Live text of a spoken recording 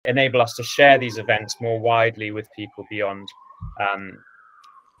enable us to share these events more widely with people beyond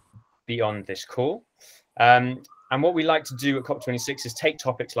this call. And what we like to do at COP26 is take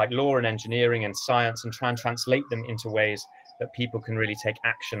topics like law and engineering and science and try and translate them into ways that people can really take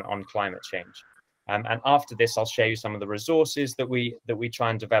action on climate change. And after this, I'll share you some of the resources that we try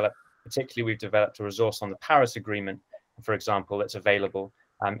and develop. Particularly, we've developed a resource on the Paris Agreement, for example, that's available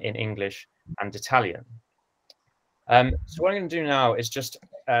in English and Italian. So what I'm going to do now is just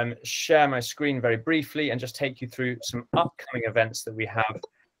share my screen very briefly and just take you through some upcoming events that we have,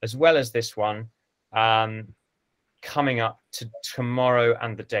 as well as this one coming up to tomorrow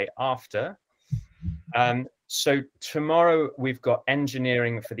and the day after. So tomorrow we've got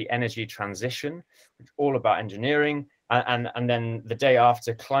engineering for the energy transition, which is all about engineering, and then the day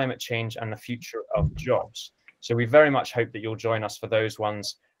after, climate change and the future of jobs. So we very much hope that you'll join us for those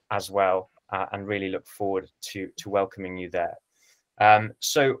ones as well, and really look forward to welcoming you there.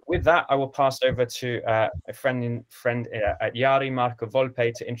 So with that, I will pass over to a friend at IARI, Marco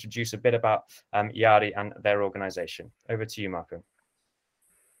Volpe, to introduce a bit about IARI and their organization. Over to you, Marco.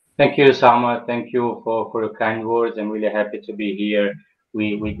 Thank you, Sama. Thank you for your kind words. I'm really happy to be here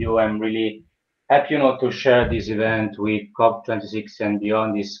with you. I'm really happy, to share this event with COP26 and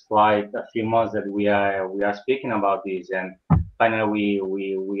beyond. It's quite a few months that we are speaking about this, and finally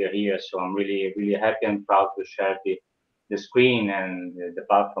we are here. So I'm really happy and proud to share the screen and the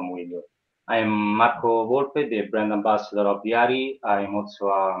platform with you. I am Marco Volpe, the brand ambassador of the IARI. I am also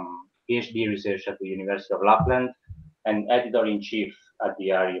a PhD researcher at the University of Lapland and editor-in-chief at the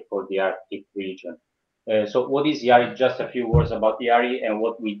IARI for the Arctic region. So what is IARI? Just a few words about the IARI and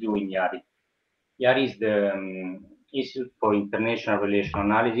what we do in IARI. IARI is the Institute for International Relations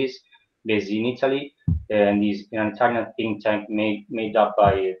Analysis, based in Italy, and is an Italian think tank made up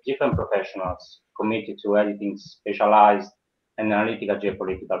by different professionals committed to editing specialized and analytical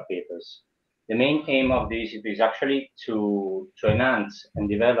geopolitical papers. The main aim of the institute is actually to enhance and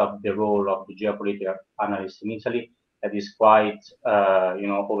develop the role of the geopolitical analyst in Italy that is quite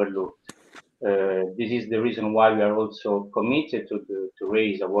overlooked. This is the reason why we are also committed to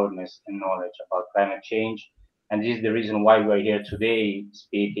raise awareness and knowledge about climate change, and this is the reason why we are here today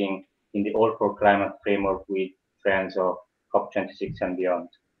speaking in the All for Climate framework with friends of COP26 and beyond.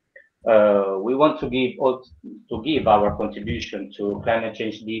 We want to give our contribution to climate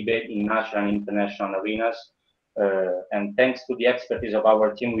change debate in national and international arenas, and thanks to the expertise of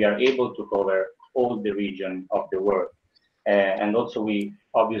our team, we are able to cover all the region of the world. And also we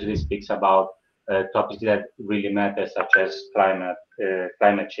obviously speaks about topics that really matter, such as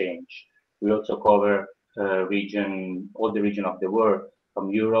climate change. We also cover all the region of the world, from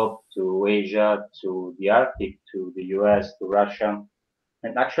Europe to Asia to the Arctic to the US to Russia.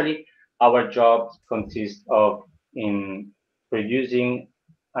 And actually, our job consists of in producing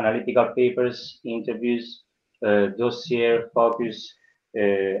analytical papers, interviews, dossier, focus,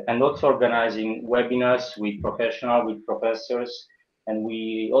 and also organizing webinars with professors, and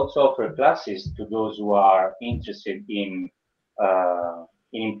we also offer classes to those who are interested in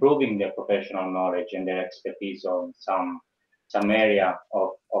improving their professional knowledge and their expertise on some area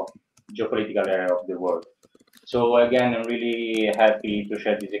of geopolitical area of the world. So again, I'm really happy to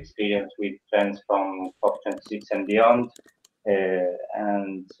share this experience with friends from COP26 and beyond,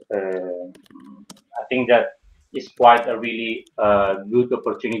 and I think that it's quite a really good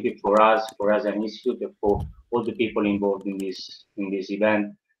opportunity for us as an institute, for all the people involved in this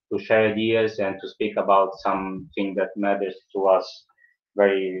event, to share ideas and to speak about something that matters to us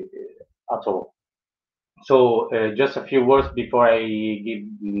very at all. So just a few words before I give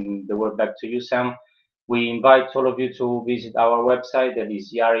the word back to you, Sam. We invite all of you to visit our website, that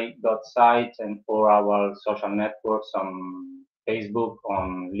is iari.site, and for our social networks on Facebook,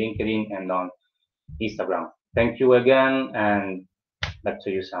 on LinkedIn, and on Instagram. Thank you again, and back to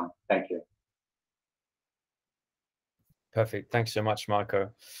you, Sam. Thank you. Perfect. Thanks so much, Marco.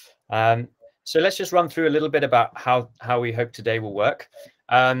 So let's just run through a little bit about how we hope today will work.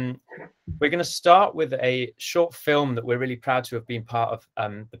 We're going to start with a short film that we're really proud to have been part of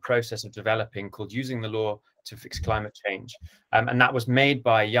the process of developing, called Using the Law to Fix Climate Change. And that was made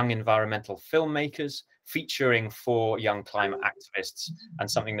by young environmental filmmakers, featuring 4 young climate activists, and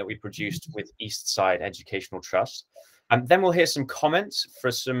something that we produced with Eastside Educational Trust. And then we'll hear some comments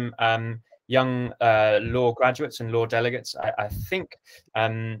for some young law graduates and law delegates. I think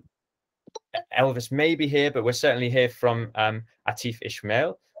Elvis may be here, but we're certainly here from Atif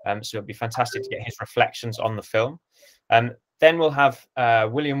Ismail. So it'll be fantastic to get his reflections on the film. Then we'll have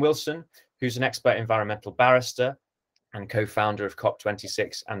William Wilson, who's an expert environmental barrister and co-founder of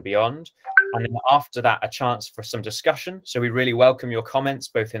COP26 and beyond. And then after that, a chance for some discussion. So we really welcome your comments,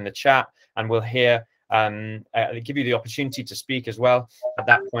 both in the chat, and we'll hear, give you the opportunity to speak as well at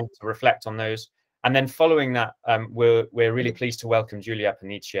that point, to reflect on those. And then following that, we're really pleased to welcome Giulia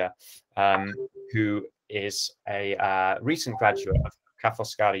Paniccia, who is a recent graduate of Ca'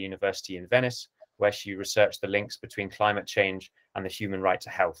 Foscari University in Venice, where she researched the links between climate change and the human right to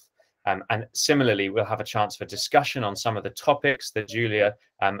health. And similarly, we'll have a chance for discussion on some of the topics that Giulia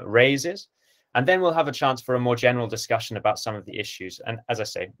raises. And then we'll have a chance for a more general discussion about some of the issues. And as I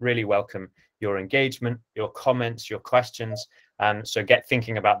say, really welcome your engagement, your comments, your questions. So get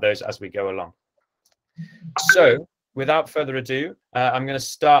thinking about those as we go along. So without further ado, I'm going to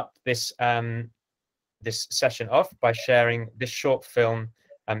start this, this session off by sharing this short film,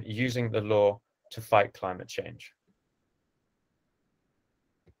 Using the Law to Fight Climate Change.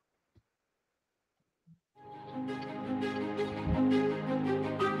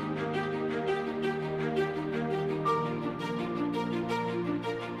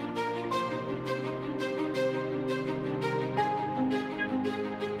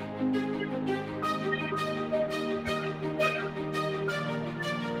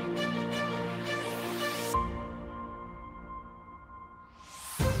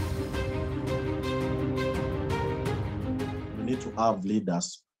 To have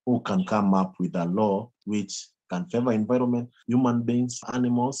leaders who can come up with a law which can favor environment, human beings,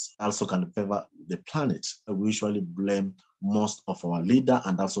 animals, also can favor the planet. We usually blame most of our leader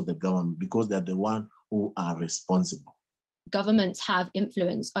and also the government because they're the one who are responsible. Governments have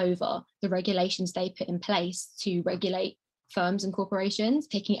influence over the regulations they put in place to regulate firms and corporations.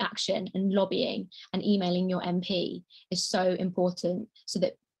 Taking action and lobbying and emailing your MP is so important so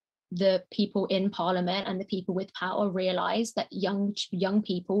that the people in Parliament and the people with power realise that young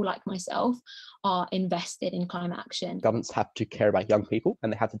people like myself are invested in climate action. Governments have to care about young people,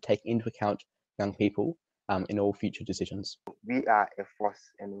 and they have to take into account young people in all future decisions. We are a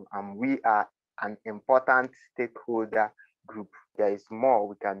force, and we are an important stakeholder group. There is more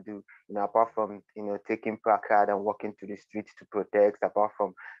we can do, apart from, taking placard and walking to the streets to protest, apart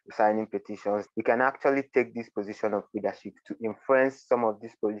from signing petitions. We can actually take this position of leadership to influence some of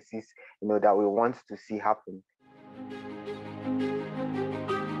these policies, that we want to see happen.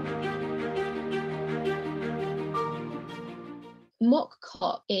 Mock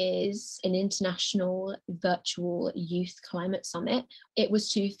COP is an international virtual youth climate summit. It was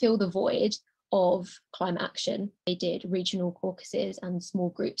to fill the void of climate action. They did regional caucuses and small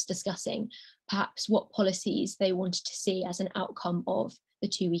groups discussing perhaps what policies they wanted to see as an outcome of the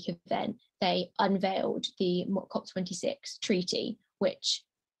 2-week event. They unveiled the COP26 treaty, which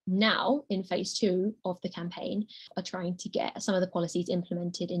now in phase 2 of the campaign are trying to get some of the policies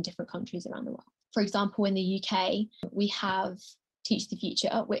implemented in different countries around the world. For example, in the UK, we have Teach the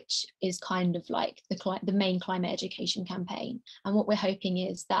Future, which is kind of like the main climate education campaign. And what we're hoping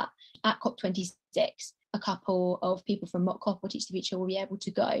is that at COP26, a couple of people from Mock COP or Teach the Future will be able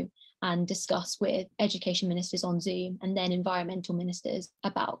to go and discuss with education ministers on Zoom and then environmental ministers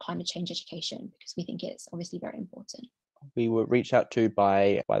about climate change education, because we think it's obviously very important. We were reached out to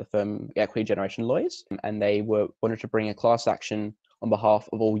by the firm Equity Generation Lawyers, and they wanted to bring a class action on behalf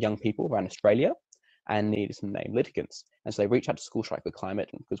of all young people around Australia and needed some named litigants. And so they reached out to School Strike for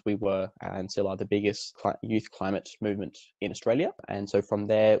Climate, because we were and still are the biggest youth climate movement in Australia. And so from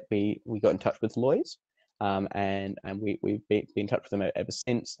there, we got in touch with lawyers, and we've been in touch with them ever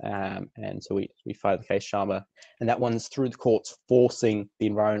since. And so we filed the case Sharma, and that one's through the courts forcing the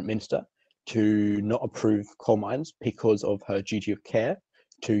Environment Minister to not approve coal mines because of her duty of care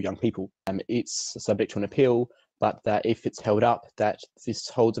to young people. It's subject to an appeal, but that if it's held up, that this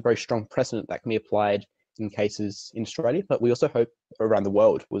holds a very strong precedent that can be applied in cases in Australia, but we also hope around the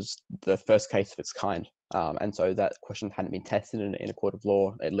world. Was the first case of its kind. And so that question hadn't been tested in a court of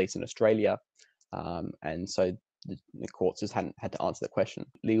law, at least in Australia. And so the courts just hadn't had to answer that question.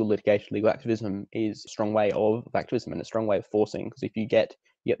 Legal litigation, legal activism is a strong way of activism and a strong way of forcing, because if you get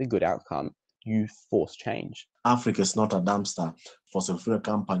the good outcome, you force change. Africa is not a dumpster. Fossil fuel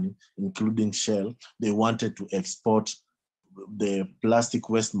company, including Shell, they wanted to export the plastic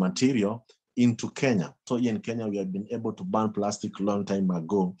waste material into Kenya. So here in Kenya, we have been able to ban plastic a long time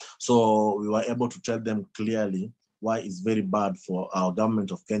ago. So we were able to tell them clearly why it's very bad for our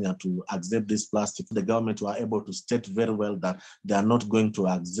government of Kenya to accept this plastic. The government were able to state very well that they are not going to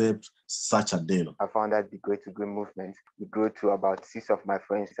accept such a deal. I found that the Great to Green movement, we grew to about 6 of my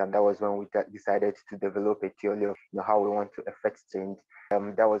friends, and that was when we decided to develop a theory of how we want to affect change.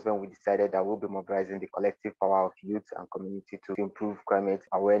 That was when we decided that we'll be mobilizing the collective power of youth and community to improve climate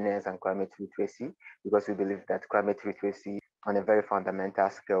awareness and climate literacy, because we believe that climate literacy on a very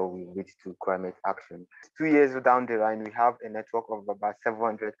fundamental scale we reach to climate action. 2 years down the line, we have a network of about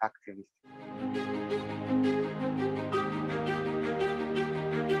 700 activists.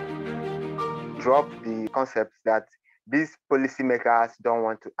 Drop the concept that these policymakers don't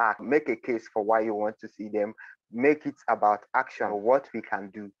want to act. Make a case for why you want to see them. Make it about action, what we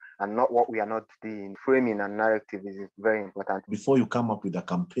can do, and not what we are not doing. Framing and narrative is very important. Before you come up with a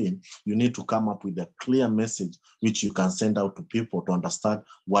campaign, you need to come up with a clear message which you can send out to people to understand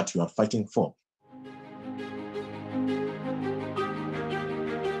what you are fighting for.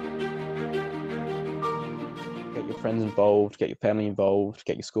 Get your friends involved, get your family involved,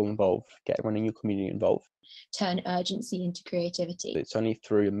 get your school involved, get everyone in your community involved. Turn urgency into creativity. It's only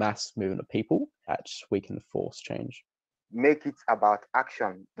through a mass movement of people that we can force change. Make it about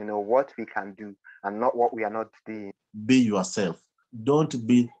action, what we can do, and not what we are not doing. Be yourself. Don't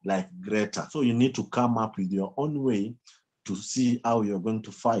be like Greta. So you need to come up with your own way to see how you're going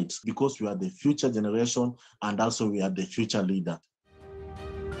to fight, because we are the future generation and also we are the future leader.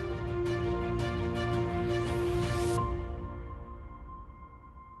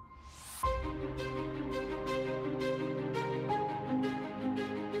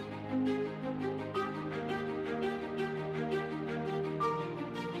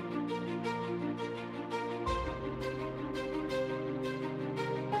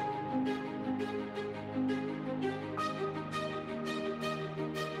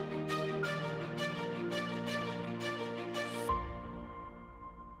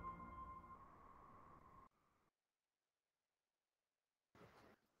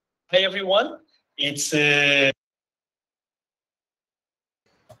 Hey everyone, it's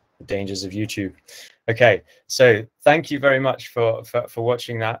dangers of YouTube. Okay, so thank you very much for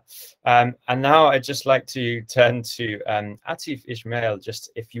watching that. And now I'd just like to turn to Atif Ismail,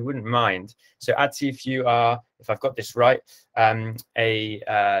 just if you wouldn't mind. So Atif, you are, if I've got this right,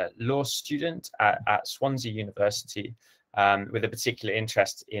 a law student at Swansea University with a particular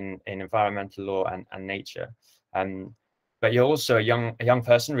interest in environmental law and nature. But you're also a young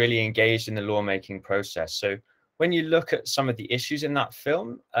person really engaged in the lawmaking process. So when you look at some of the issues in that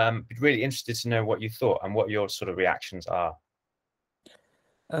film, I'd be really interested to know what you thought and what your sort of reactions are.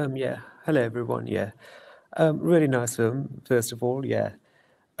 Yeah, hello everyone. Yeah, really nice film, first of all. Yeah,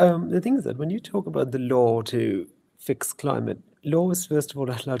 the thing is that when you talk about the law to fix climate, law is, first of all,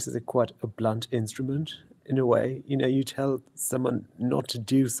 I'd like to say, quite a blunt instrument in a way. You tell someone not to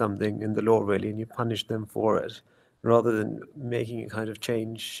do something in the law, really, and you punish them for it, rather than making a kind of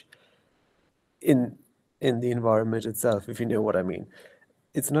change in the environment itself, if you know what I mean.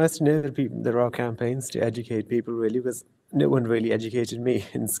 It's nice to know that there are campaigns to educate people, really, because no one really educated me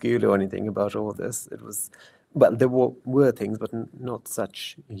in school or anything about all this. Well, there were things, but not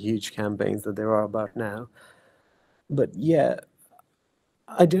such huge campaigns that there are about now. But yeah,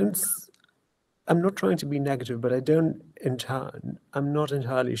 I'm not trying to be negative, but I'm not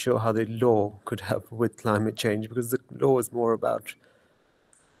entirely sure how the law could help with climate change, because the law is more about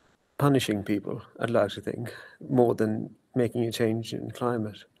punishing people, I'd like to think, more than making a change in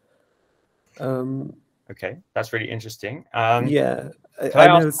climate. Okay, that's really interesting. Yeah, I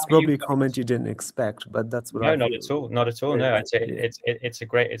know it's probably a comment you didn't expect, but that's what I feel. No, not at all. Not at all. No, it's a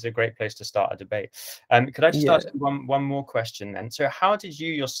great place to start a debate. Could I just ask one more question then? So, how did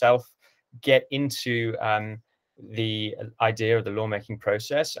you yourself get into the idea of the lawmaking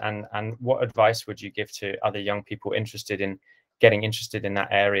process, and what advice would you give to other young people getting interested in that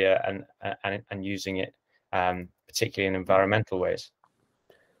area and using it, particularly in environmental ways?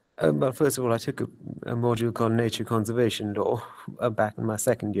 Well, first of all, I took a module called Nature Conservation Law back in my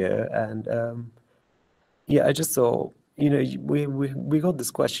second year, and yeah, I just saw, we got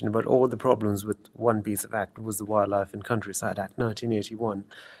this question about all the problems with one piece of act. It was the Wildlife and Countryside Act, 1981,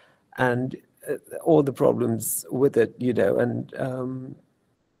 and all the problems with it, and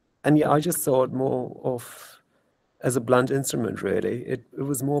yeah, I just saw it more of as a blunt instrument, really. It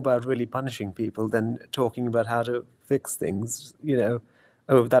was more about really punishing people than talking about how to fix things.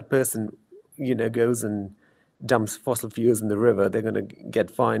 Oh, that person, goes and dumps fossil fuels in the river, they're going to get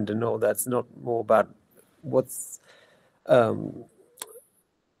fined and all. That's not more about what's, why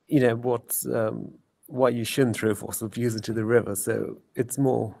you shouldn't throw fossil fuels into the river. So it's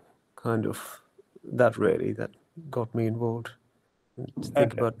more kind of that, really, that got me involved to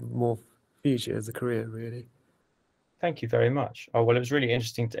think about more future as a career, really. Thank you very much. Oh, well, it was really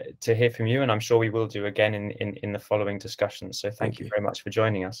interesting to hear from you, and I'm sure we will do again in the following discussions. So thank you very much for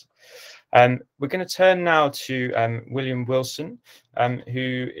joining us. We're going to turn now to William Wilson,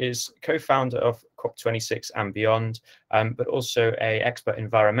 who is co-founder of COP26 and Beyond, but also an expert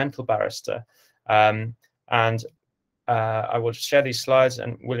environmental barrister. And I will share these slides,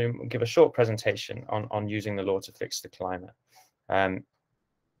 and William will give a short presentation on using the law to fix the climate.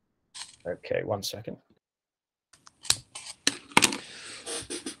 Okay, 1 second.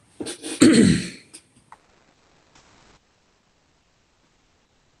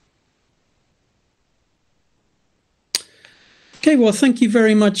 Okay, well, thank you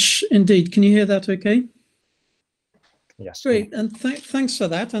very much indeed. Can you hear that okay? Yes. Great, and thanks for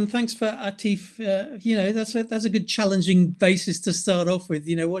that, and thanks for Atif. You know, that's a good challenging basis to start off with.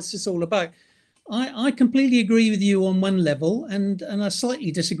 You know, what's this all about? I completely agree with you on one level, and I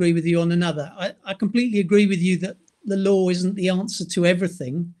slightly disagree with you on another. I completely agree with you that the law isn't the answer to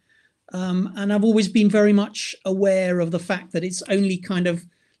everything, and I've always been very much aware of the fact that it's only kind of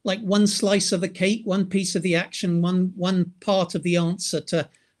like one slice of the cake, one piece of the action, one part of the answer to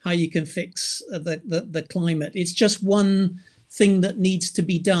how you can fix the climate. It's just one thing that needs to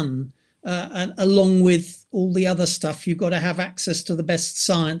be done. And along with all the other stuff, you've got to have access to the best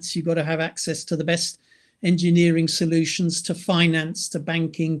science, you've got to have access to the best engineering solutions, to finance, to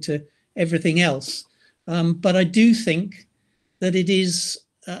banking, to everything else. But I do think that it is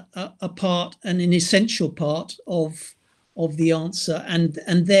a part and an essential part of the answer,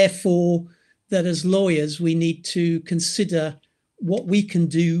 and therefore that as lawyers we need to consider what we can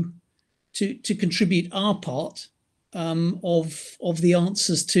do to contribute our part of the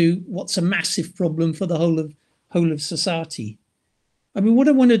answers to what's a massive problem for the whole of society. I mean, what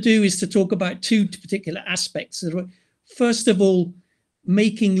I want to do is to talk about two particular aspects. First of all,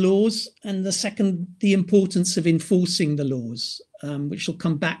 making laws, and the second, the importance of enforcing the laws, which will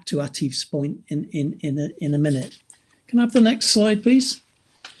come back to Atif's point in a minute. Can I have the next slide, please?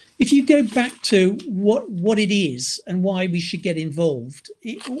 If you go back to what it is and why we should get involved,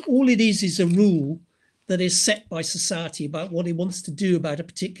 all it is a rule that is set by society about what it wants to do about a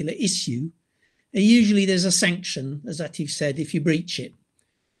particular issue. And usually there's a sanction, as Atif said, if you breach it.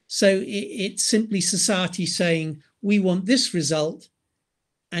 So it's simply society saying, we want this result,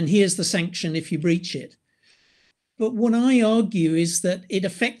 and here's the sanction if you breach it. But what I argue is that it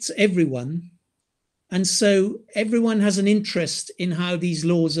affects everyone. And so everyone has an interest in how these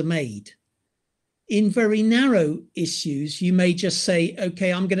laws are made. In very narrow issues, you may just say,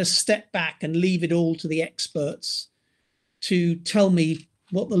 okay, I'm going to step back and leave it all to the experts to tell me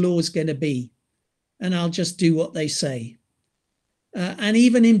what the law is going to be, and I'll just do what they say. And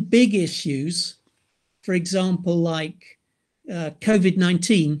even in big issues, for example, like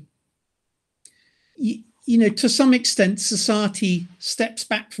COVID-19, you know, to some extent, society steps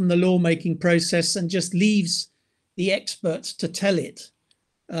back from the lawmaking process and just leaves the experts to tell it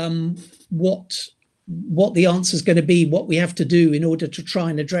what the answer is going to be, what we have to do in order to try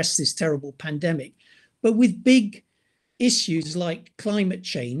and address this terrible pandemic. But with big issues like climate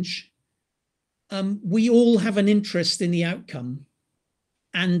change, we all have an interest in the outcome.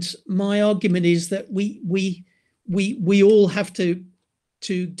 And my argument is that we all have to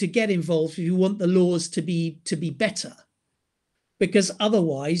get involved if you want the laws to be better, because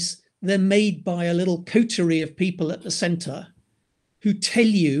otherwise they're made by a little coterie of people at the center who tell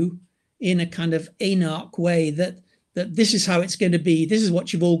you in a kind of anarch way that this is how it's going to be, this is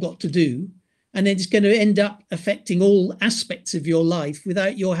what you've all got to do, and then it's going to end up affecting all aspects of your life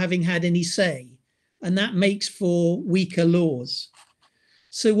without your having had any say, and that makes for weaker laws.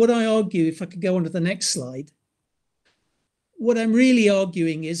 So what I argue, if I could go on to the next slide, what I'm really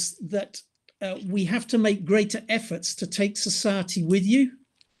arguing is that we have to make greater efforts to take society with you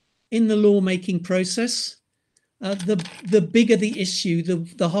in the lawmaking process. The bigger the issue,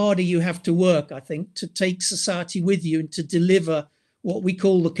 the harder you have to work, I think, to take society with you and to deliver what we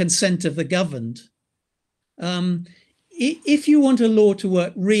call the consent of the governed. If you want a law to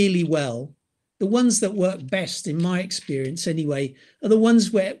work really well, the ones that work best, in my experience anyway, are the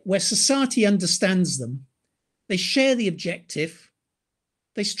ones where society understands them. They share the objective,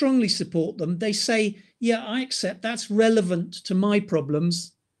 they strongly support them, they say, yeah, I accept that's relevant to my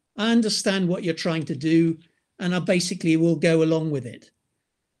problems, I understand what you're trying to do, and I basically will go along with it.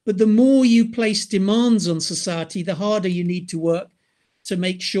 But the more you place demands on society, the harder you need to work to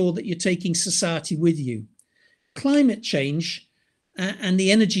make sure that you're taking society with you. Climate change and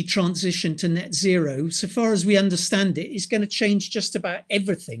the energy transition to net zero, so far as we understand it, is going to change just about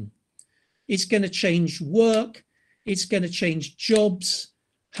everything. It's going to change work, it's going to change jobs,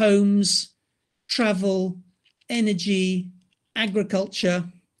 homes, travel, energy, agriculture.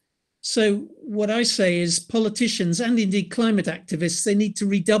 So what I say is politicians and indeed climate activists, they need to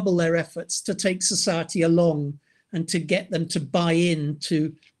redouble their efforts to take society along and to get them to buy in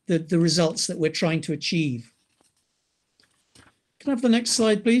to the results that we're trying to achieve. Can I have the next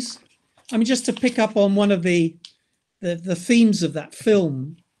slide, please? I mean, just to pick up on one of the the themes of that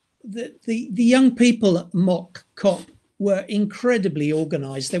film, the young people at Mock COP were incredibly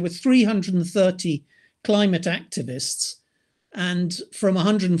organized. There were 330 climate activists and from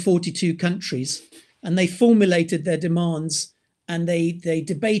 142 countries, and they formulated their demands and they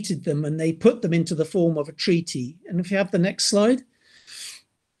debated them and they put them into the form of a treaty. And if you have the next slide,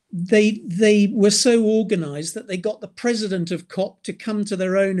 they were so organized that they got the president of COP to come to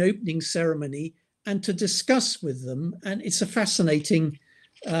their own opening ceremony and to discuss with them. And it's a fascinating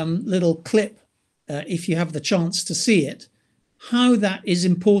little clip, if you have the chance to see it, how that is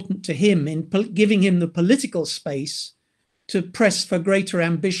important to him in giving him the political space to press for greater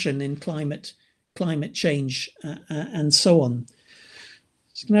ambition in climate change and so on.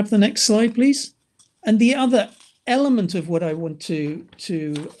 So can I have the next slide, please? And the other element of what I want to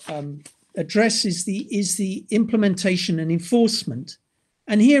address is the implementation and enforcement.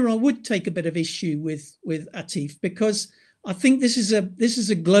 And here I would take a bit of issue with Atif, because I think this is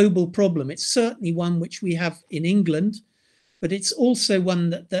a global problem. It's certainly one which we have in England, but it's also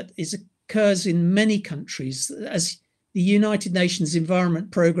one that occurs in many countries. As the United Nations Environment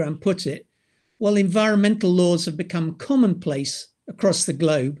Programme put it, while environmental laws have become commonplace across the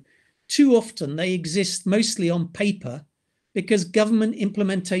globe, too often they exist mostly on paper because government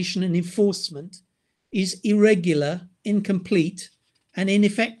implementation and enforcement is irregular, incomplete, and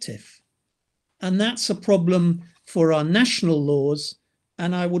ineffective. And that's a problem for our national laws.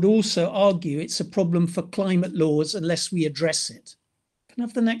 And I would also argue it's a problem for climate laws unless we address it. Can I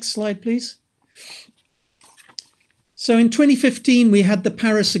have the next slide, please? So in 2015, we had the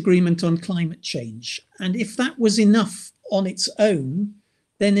Paris Agreement on climate change. And if that was enough on its own,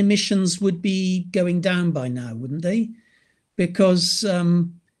 then emissions would be going down by now, wouldn't they? Because,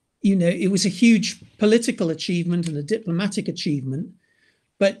 it was a huge political achievement and a diplomatic achievement.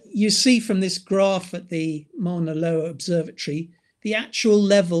 But you see from this graph at the Mauna Loa Observatory, the actual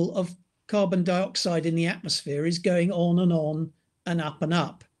level of carbon dioxide in the atmosphere is going on and up and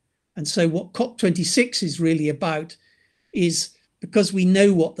up. And so what COP26 is really about is, because we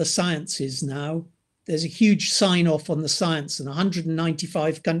know what the science is now, there's a huge sign off on the science, and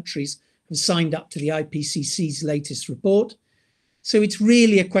 195 countries have signed up to the IPCC's latest report. So it's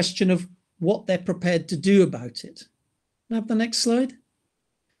really a question of what they're prepared to do about it. Can I have the next slide?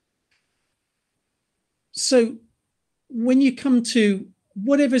 So when you come to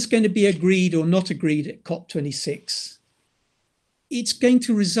whatever's going to be agreed or not agreed at COP26, it's going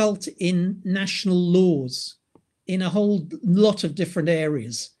to result in national laws in a whole lot of different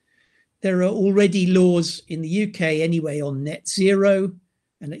areas. There are already laws in the UK anyway on net zero,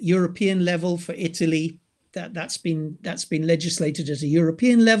 and at European level for Italy, that's been legislated at a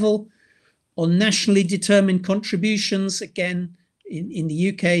European level, on nationally determined contributions, again, in the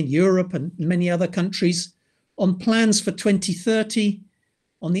UK and Europe and many other countries, on plans for 2030,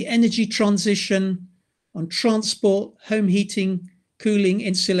 on the energy transition, on transport, home heating, cooling,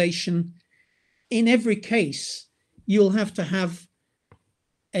 insulation. In every case, you'll have to have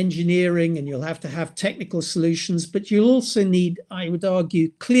engineering and you'll have to have technical solutions, but you'll also need, I would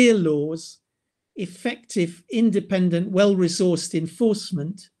argue, clear laws, effective, independent, well-resourced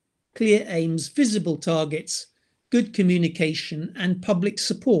enforcement, clear aims, visible targets, good communication, and public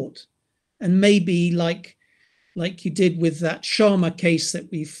support. And maybe like you did with that Sharma case that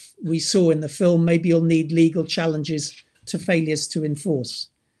we saw in the film, maybe you'll need legal challenges to failures to enforce.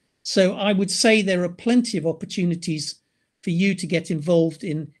 So I would say there are plenty of opportunities for you to get involved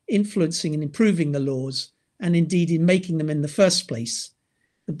in influencing and improving the laws, and indeed in making them in the first place.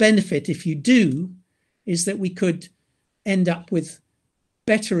 The benefit, if you do, is that we could end up with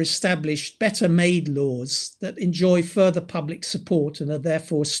better established, better made laws that enjoy further public support and are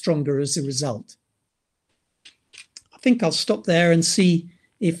therefore stronger as a result. I think I'll stop there and see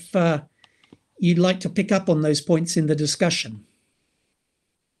if you'd like to pick up on those points in the discussion.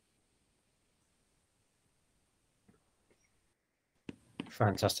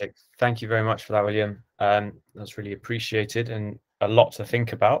 Fantastic. Thank you very much for that, William. That's really appreciated and a lot to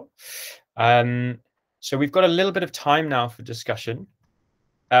think about. So we've got a little bit of time now for discussion.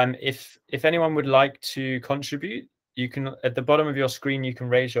 If anyone would like to contribute, you can, at the bottom of your screen, you can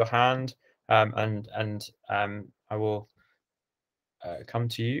raise your hand, and I will come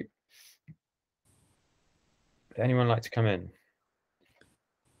to you. Would anyone like to come in?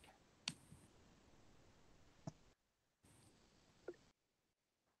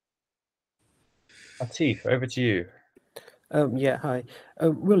 Atif, over to you. Yeah, hi.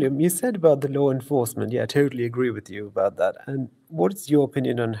 William, you said about the law enforcement. Yeah, I totally agree with you about that. And what's your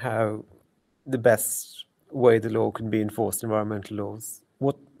opinion on how the best way the law can be enforced, environmental laws?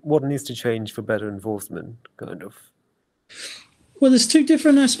 What needs to change for better enforcement, kind of? Well, there's two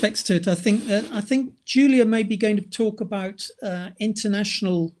different aspects to it. I think Julia may be going to talk about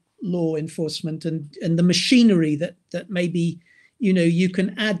international law enforcement and the machinery that maybe you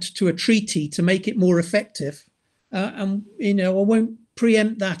can add to a treaty to make it more effective. And I won't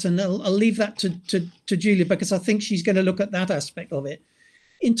preempt that, and I'll leave that to Julia, because I think she's going to look at that aspect of it.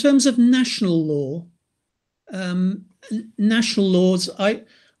 In terms of national law, national laws,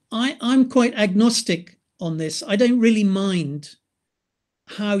 I'm quite agnostic on this. I don't really mind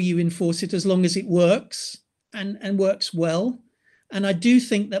how you enforce it as long as it works and works well. And I do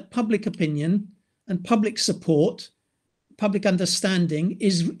think that public opinion and public support, public understanding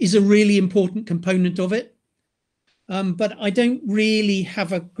is a really important component of it. But I don't really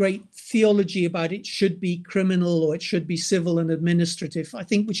have a great theology about it should be criminal or it should be civil and administrative. I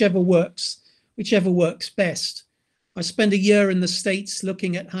think whichever works best. I spent a year in the States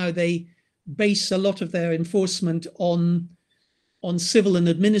looking at how they base a lot of their enforcement on civil and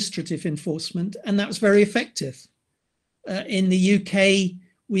administrative enforcement, and that was very effective. In the UK,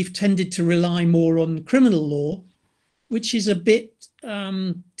 we've tended to rely more on criminal law, which is a bit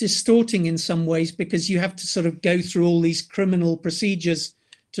distorting in some ways, because you have to sort of go through all these criminal procedures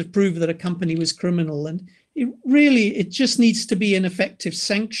to prove that a company was criminal. And it just needs to be an effective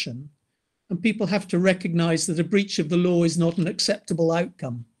sanction. And people have to recognize that a breach of the law is not an acceptable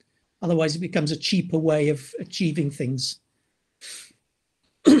outcome. Otherwise, it becomes a cheaper way of achieving things.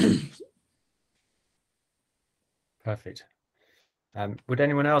 Perfect. Would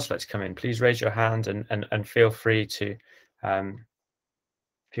anyone else like to come in? Please raise your hand and feel free to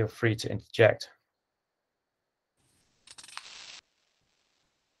interject.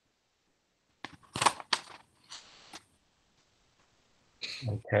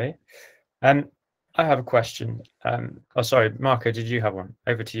 Okay. I have a question. Oh, sorry, Marco, did you have one?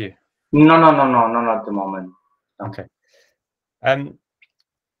 Over to you. No, not at the moment. No. Okay.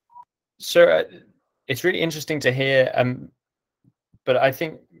 So it's really interesting to hear, but I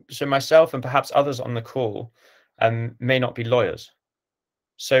think, so myself and perhaps others on the call may not be lawyers.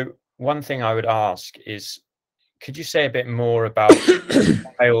 So one thing I would ask is, could you say a bit more about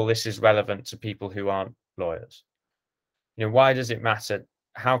why all this is relevant to people who aren't lawyers? Why does it matter?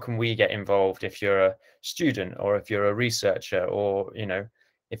 How can we get involved if you're a student, or if you're a researcher, or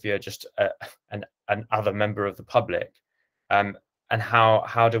if you're just an other member of the public? And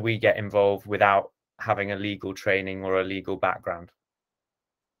how do we get involved without having a legal training or a legal background?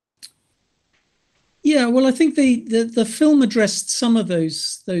 Yeah, well, I think the film addressed some of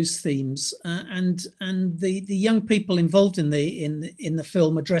those themes, and the young people involved in the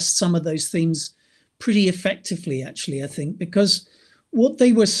film addressed some of those themes pretty effectively, actually, I think, because what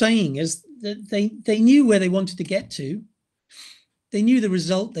they were saying is that they knew where they wanted to get to, they knew the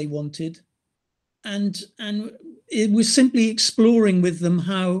result they wanted, and it was simply exploring with them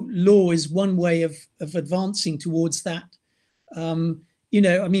how law is one way of advancing towards that. I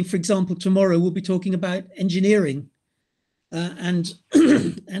mean, for example, tomorrow we'll be talking about engineering, and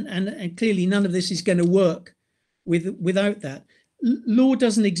clearly none of this is going to work without that. Law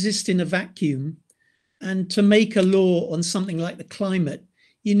doesn't exist in a vacuum, and to make a law on something like the climate,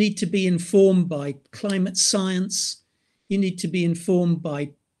 you need to be informed by climate science. You need to be informed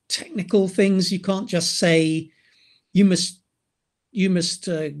by technical things. You can't just say you must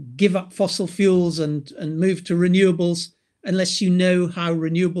give up fossil fuels and move to renewables unless you know how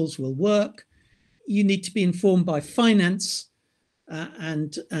renewables will work. You need to be informed by finance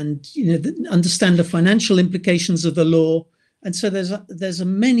and understand the financial implications of the law. And so there's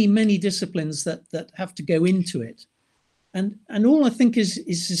many disciplines that have to go into it. And all I think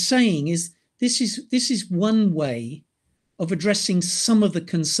is saying is this is one way of addressing some of the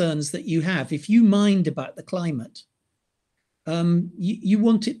concerns that you have. If you mind about the climate, you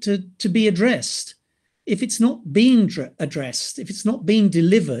want it to be addressed. If it's not being addressed, if it's not being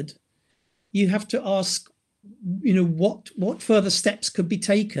delivered, you have to ask, what further steps could be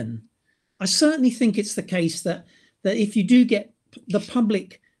taken. I certainly think it's the case that if you do get the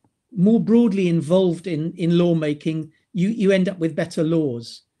public more broadly involved in lawmaking, you end up with better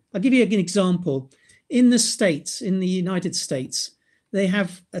laws. I'll give you an example. In the United States, they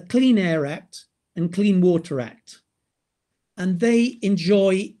have a Clean Air Act and Clean Water Act, and they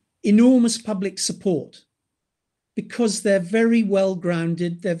enjoy enormous public support because they're very well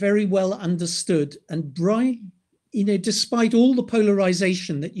grounded, they're very well understood, and despite all the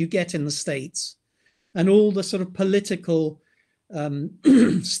polarization that you get in the States and all the sort of political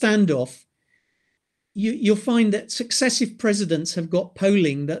standoff, you'll find that successive presidents have got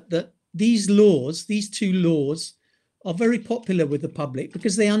polling that these two laws are very popular with the public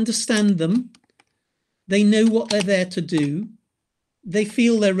because they understand them, They know what they're there to do. They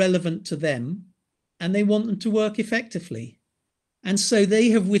feel they're relevant to them, and they want them to work effectively. And so they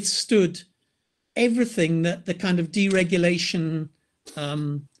have withstood everything that the kind of deregulation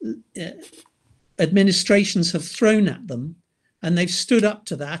administrations have thrown at them, and they've stood up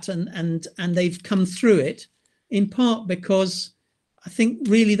to that, and they've come through it, in part because I think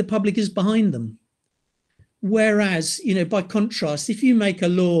really the public is behind them. Whereas, you know, by contrast, if you make a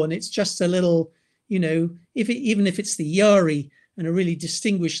law and it's just a little, you know, even if it's the IARI and a really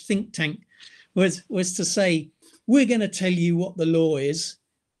distinguished think tank was to say, we're going to tell you what the law is,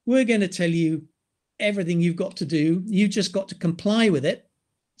 we're going to tell you everything you've got to do, you've just got to comply with it,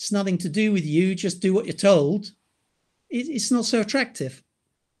 it's nothing to do with you, just do what you're told, it's not so attractive.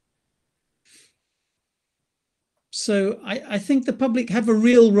 So I think the public have a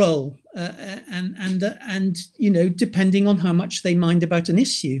real role, and you know, depending on how much they mind about an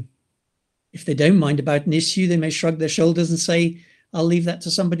issue. If they don't mind about an issue, they may shrug their shoulders and say, I'll leave that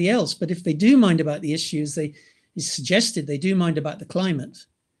to somebody else. But if they do mind about the issues, it's suggested they do mind about the climate.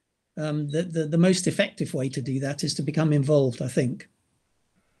 The most effective way to do that is to become involved, I think.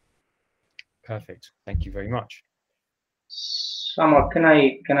 Perfect. Thank you very much. Samuel, can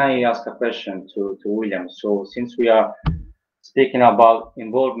I ask a question to William? So since we are speaking about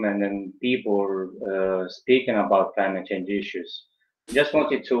involvement and people speaking about climate change issues, just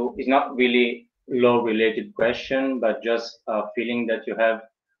wanted to, it's not really law related question, but just a feeling that you have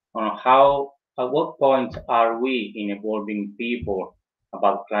on how, at what point are we in involving people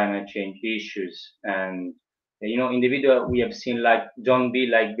about climate change issues? And you know, individual, we have seen like, don't be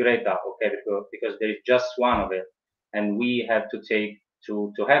like Greta, okay, because there is just one of it, and we have to take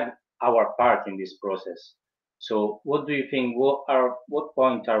to have our part in this process. So what do you think, what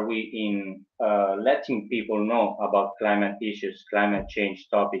point are we in letting people know about climate issues, climate change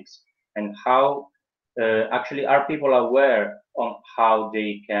topics, and how actually are people aware on how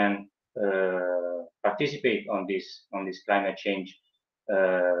they can participate on this climate change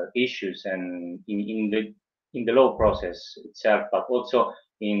issues, and in the law process itself, but also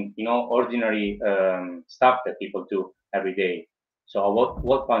in, you know, ordinary stuff that people do every day. So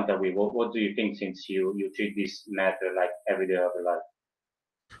what point are we? What do you think, since you treat this matter like every day of your life?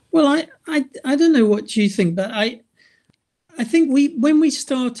 Well, I don't know what you think, but I think when we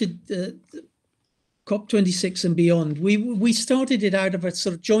started COP26 and beyond, we started it out of a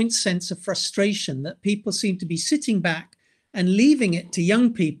sort of joint sense of frustration that people seem to be sitting back and leaving it to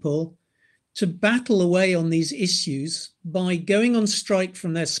young people to battle away on these issues by going on strike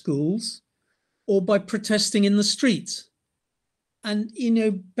from their schools or by protesting in the streets. And, you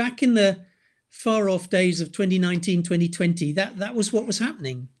know, back in the far off days of 2019, 2020, that was what was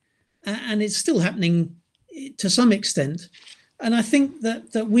happening. And it's still happening to some extent. And I think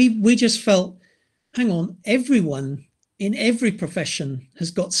that we just felt, hang on, everyone in every profession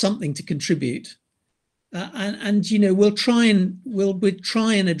has got something to contribute. And you know, we'll try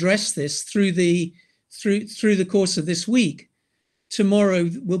and address this through the course of this week. Tomorrow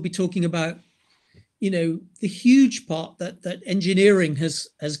we'll be talking about, you know, the huge part that engineering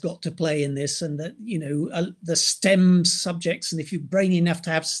has got to play in this, and that, you know, the STEM subjects, and if you're brainy enough to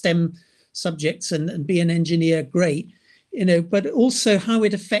have STEM subjects and be an engineer, great, you know, but also how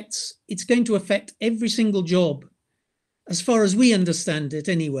it's going to affect every single job, as far as we understand it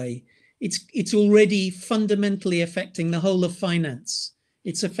anyway. It's already fundamentally affecting the whole of finance.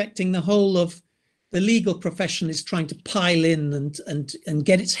 It's affecting the whole of the legal profession, is trying to pile in and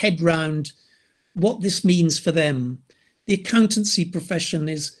get its head round what this means for them. The accountancy profession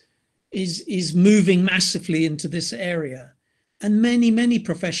is moving massively into this area, and many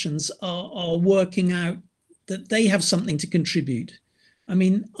professions are working out that they have something to contribute. I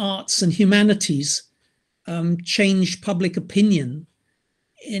mean, arts and humanities change public opinion,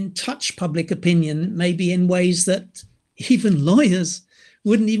 touch public opinion, maybe in ways that even lawyers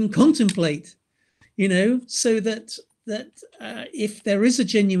wouldn't even contemplate, you know, so that if there is a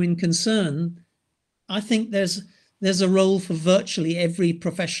genuine concern, I think there's a role for virtually every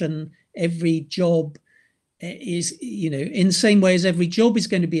profession, every job is, you know, in the same way as every job is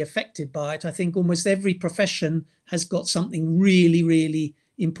going to be affected by it. I think almost every profession has got something really, really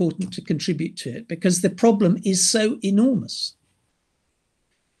important to contribute to it, because the problem is so enormous.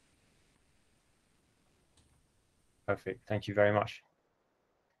 Perfect. Thank you very much.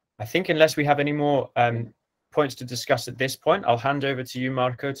 I think unless we have any more points to discuss at this point, I'll hand over to you,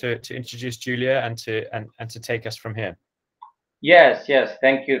 Marco, to introduce Giulia and to take us from here. Yes.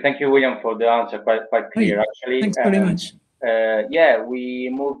 Thank you, William, for the answer. Quite clear, actually. Thanks very much. Yeah, we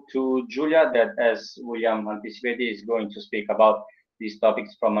move to Giulia, that, as William anticipated, is going to speak about these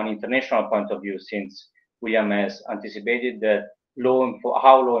topics from an international point of view, since William has anticipated that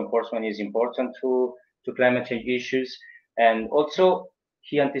how law enforcement is important to climate change issues, and also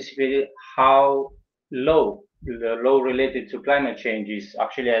he anticipated how the law related to climate change is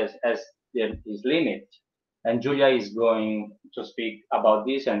actually has its limit. And Giulia is going to speak about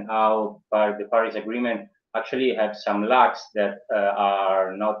this and how the Paris Agreement actually have some lacks that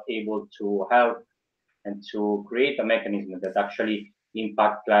are not able to help and to create a mechanism that actually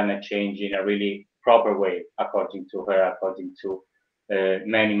impact climate change in a really proper way, according to her, according to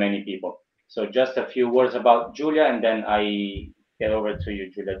many people. So just a few words about Giulia, and then I get over to you,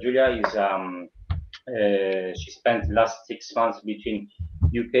 Giulia. Giulia is she spent the last 6 months between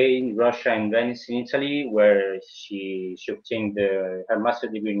UK, Russia, and Venice in Italy, where she obtained her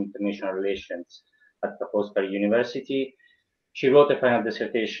master's degree in international relations at the Fosbury University. She wrote a final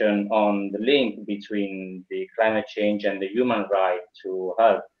dissertation on the link between the climate change and the human right to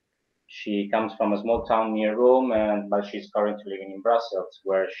health. She comes from a small town near Rome, but she's currently living in Brussels,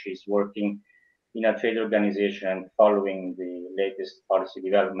 where she's working in a trade organization and following the latest policy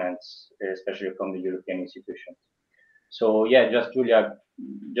developments, especially from the European institutions. So yeah, just Giulia,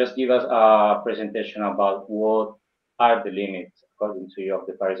 just give us a presentation about what are the limits, according to you, of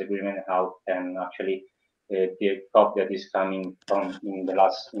the Paris Agreement, and how can actually the COP that is coming from in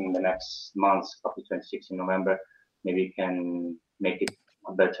the next months, COP26 in November, maybe can make it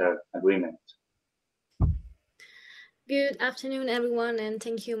a better agreement. Good afternoon, everyone, and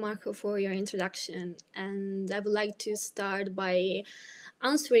thank you, Marco, for your introduction. And I would like to start by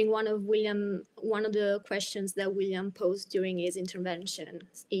answering one of the questions that William posed during his intervention.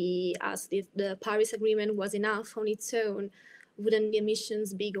 He asked if the Paris Agreement was enough on its own, wouldn't the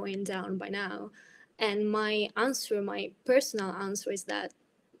emissions be going down by now? And my personal answer is that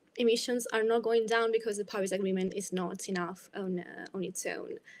emissions are not going down because the Paris Agreement is not enough on its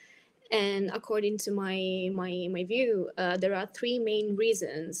own. And according to my view, there are three main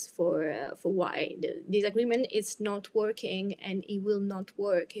reasons for why this agreement is not working, and it will not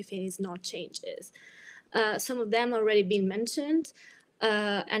work if it is not changes. Some of them already been mentioned,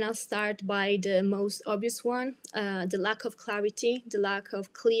 and I'll start by the most obvious one: the lack of clarity, the lack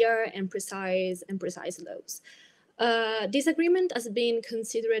of clear and precise laws. This agreement has been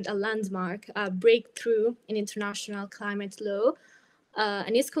considered a landmark, a breakthrough in international climate law.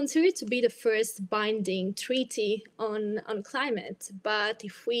 And it's considered to be the first binding treaty on climate. But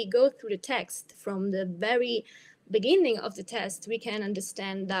if we go through the text from the very beginning of the text, we can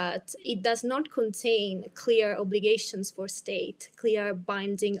understand that it does not contain clear obligations for state, clear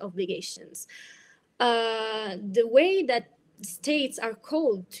binding obligations. The way that states are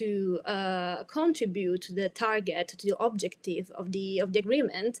called to contribute to the target, to the objective of the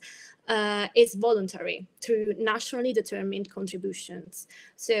agreement, is voluntary through nationally determined contributions.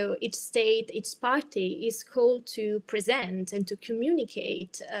 So each state, each party is called to present and to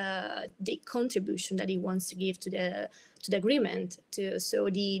communicate the contribution that it wants to give to the agreement. So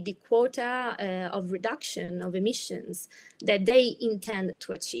the quota of reduction of emissions that they intend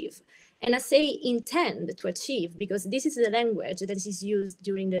to achieve. And I say intend to achieve because this is the language that is used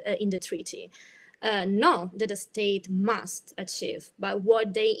during in the treaty. Not that a state must achieve, but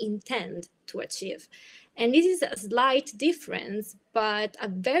what they intend to achieve. And this is a slight difference, but a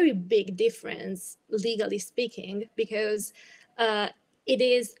very big difference, legally speaking, because it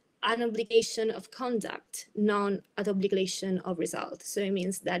is an obligation of conduct, not an obligation of result. So it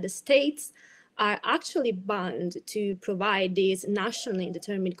means that the states are actually bound to provide this nationally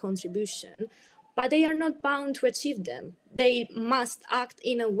determined contribution, but they are not bound to achieve them. They must act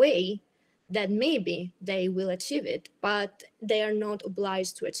in a way that maybe they will achieve it, but they are not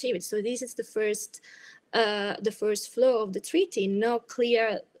obliged to achieve it. So this is the first flaw of the treaty: no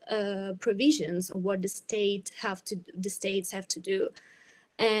clear provisions of what the states have to do.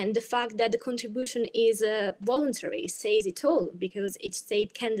 And the fact that the contribution is voluntary says it all, because each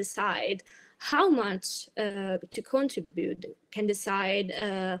state can decide how much to contribute, can decide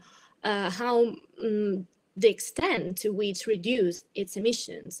how the extent to which reduce its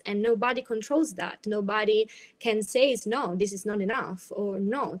emissions, and nobody controls that. Nobody can say, no, this is not enough, or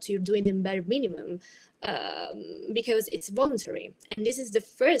no, you're doing the bare minimum, because it's voluntary. And this is the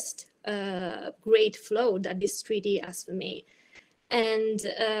first great flaw that this treaty has for me. And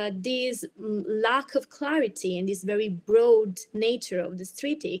this lack of clarity and this very broad nature of this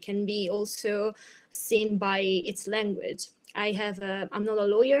treaty can be also seen by its language. I'm not a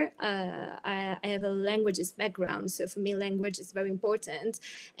lawyer, I have a languages background, so for me language is very important.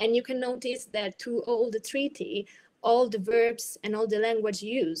 And you can notice that through all the treaty, all the verbs and all the language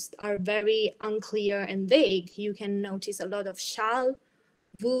used are very unclear and vague. You can notice a lot of shall,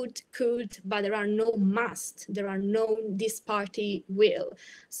 would, could, but there are no must, there are no this party will.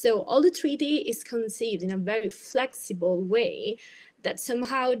 So all the treaty is conceived in a very flexible way that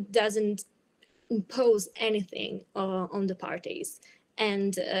somehow doesn't impose anything on the parties.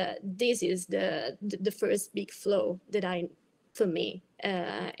 And this is the first big flaw that for me,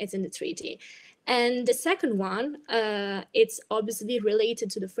 is in the treaty. And the second one, it's obviously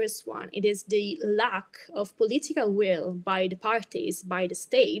related to the first one. It is the lack of political will by the parties, by the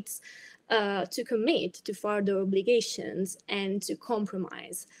states, to commit to further obligations and to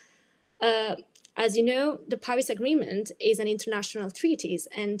compromise. As you know, the Paris Agreement is an international treaty,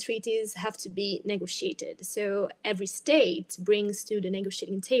 and treaties have to be negotiated. So every state brings to the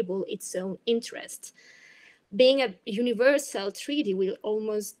negotiating table its own interests. Being a universal treaty with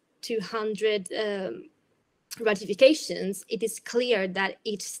almost 200 ratifications, it is clear that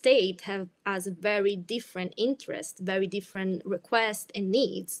each state has a very different interest, very different requests and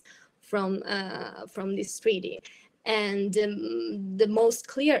needs from this treaty. And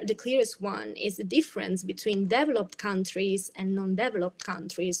the clearest one is the difference between developed countries and non-developed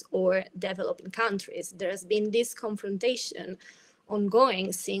countries or developing countries. There has been this confrontation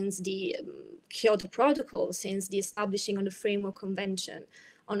ongoing since the Kyoto Protocol, since the establishing of the Framework Convention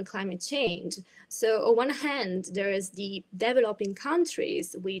on climate change. So on one hand, there is the developing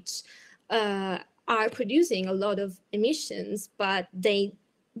countries which are producing a lot of emissions, but they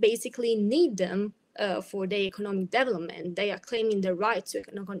basically need them for their economic development. They are claiming the right to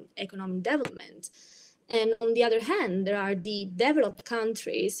economic development. And on the other hand, there are the developed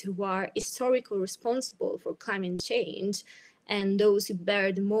countries who are historically responsible for climate change and those who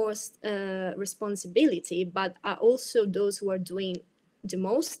bear the most responsibility, but are also those who are doing the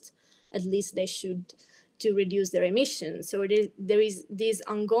most, at least they should, to reduce their emissions. So there is this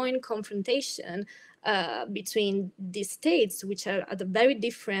ongoing confrontation between these states, which are at a very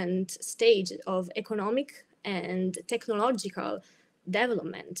different stage of economic and technological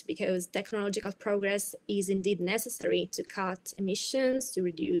development, because technological progress is indeed necessary to cut emissions, to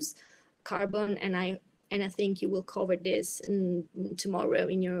reduce carbon, and I think you will cover this tomorrow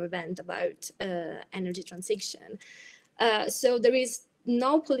in your event about energy transition. So there is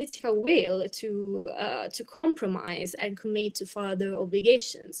no political will to compromise and commit to further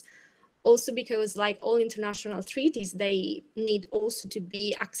obligations. Also because, like all international treaties, they need also to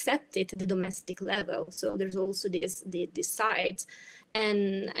be accepted at the domestic level. So there's also this side.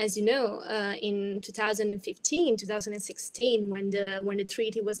 And as you know, in 2015, 2016, when the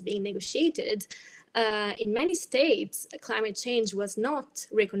treaty was being negotiated, in many states, climate change was not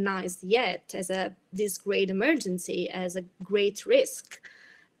recognized yet as this great emergency, as a great risk.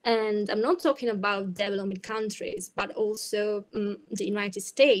 And I'm not talking about developing countries, but also the United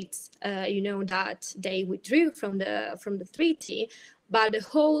States. You know that they withdrew from the treaty, but the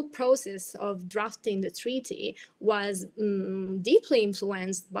whole process of drafting the treaty was deeply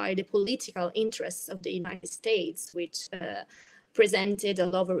influenced by the political interests of the United States, which presented a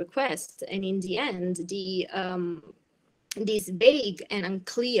lot of requests. And in the end, this vague and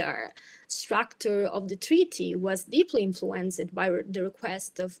unclear structure of the treaty was deeply influenced by the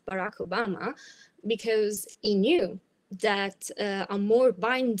request of Barack Obama, because he knew that a more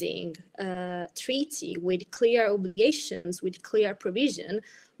binding treaty with clear obligations, with clear provision,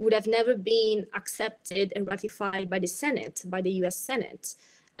 would have never been accepted and ratified by the Senate, by the US Senate.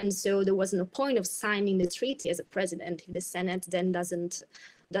 And so there was no point of signing the treaty as a president if the Senate then doesn't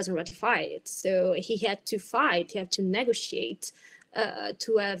ratify it. So he had to fight, he had to negotiate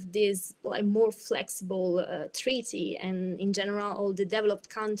to have this more flexible treaty. And in general, all the developed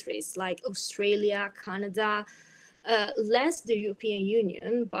countries like Australia, Canada, less the European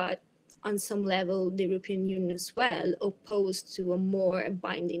Union, but on some level the European Union as well, opposed to a more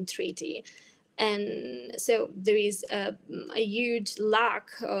binding treaty. And so there is a huge lack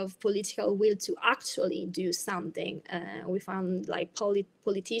of political will to actually do something. We found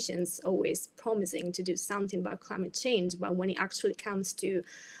politicians always promising to do something about climate change, but when it actually comes to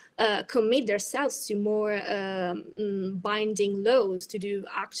commit themselves to more binding laws to do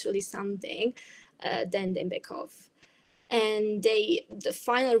actually something, then they back off. And the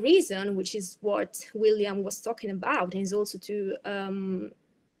final reason, which is what William was talking about, is also to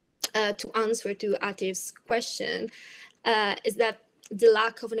answer to Atif's question, is that the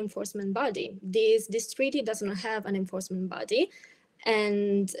lack of an enforcement body. This treaty does not have an enforcement body,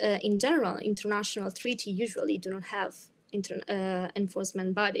 and in general, international treaty usually do not have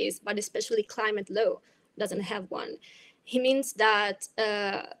enforcement bodies, but especially climate law doesn't have one. It means that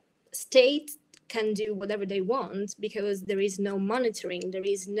states can do whatever they want because there is no monitoring, there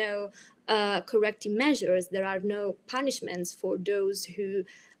is no corrective measures, there are no punishments for those who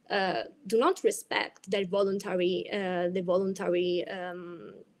do not respect their voluntary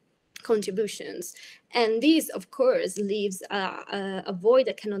contributions. And this, of course, leaves a void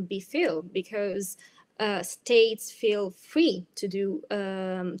that cannot be filled because states feel free to do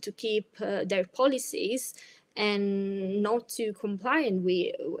to keep their policies and not to comply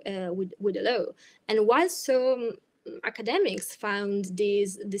with the law. And while some academics found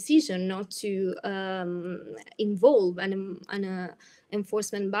this decision not to involve an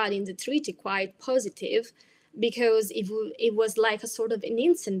enforcement body in the treaty quite positive, because it was like a sort of an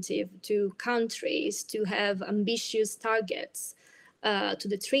incentive to countries to have ambitious targets to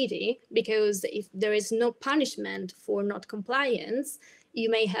the treaty, because if there is no punishment for not compliance, you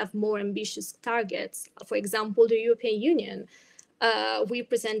may have more ambitious targets. For example, the European Union, we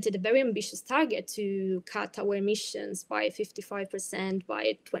presented a very ambitious target to cut our emissions by 55% by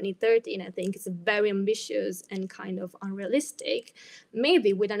 2030, and I think it's very ambitious and kind of unrealistic.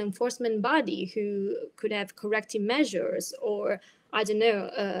 Maybe with an enforcement body who could have corrective measures or, I don't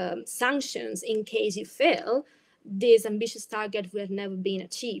know, sanctions in case you fail, this ambitious target would have never been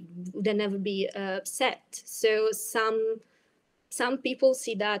achieved, would have never be set. So some people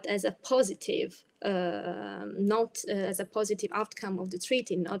see that as a positive, not as a positive outcome of the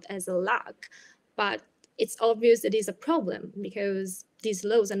treaty, not as a lack. But it's obvious that it's a problem because these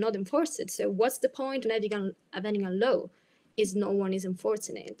laws are not enforced. So what's the point of having a law if no one is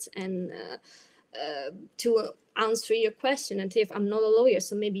enforcing it? And to answer your question, and if I'm not a lawyer,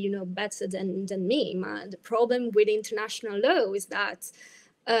 so maybe you know better than me, the problem with international law is that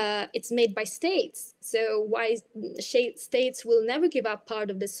it's made by states. So why states will never give up part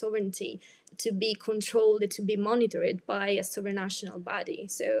of the sovereignty to be controlled, to be monitored by a supranational body.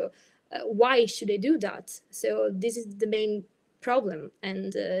 So why should they do that? So this is the main problem.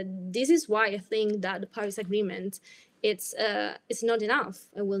 And this is why I think that the Paris Agreement, it's not enough.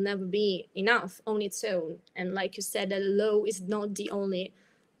 It will never be enough on its own. And like you said, the law is not the only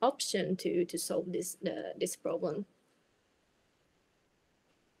option to solve this problem.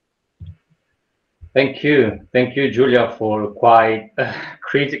 Thank you, Giulia, for quite a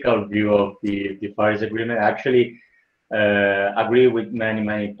critical view of the Paris Agreement. Actually, agree with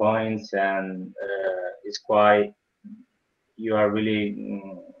many points, and it's quite, you are really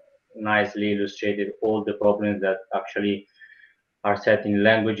nicely illustrated all the problems that actually are set in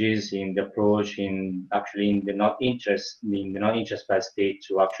languages, in the approach, in the not interest by state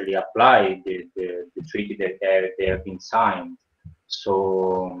to actually apply the treaty that they have been signed.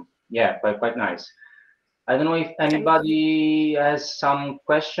 So yeah, quite nice. I don't know if anybody has some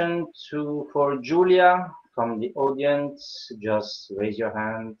question for Giulia from the audience. Just raise your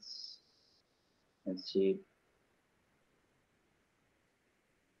hands and see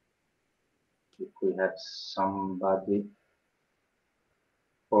if we have somebody.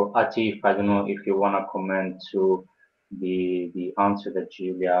 Or Atif, I don't know if you want to comment to the answer that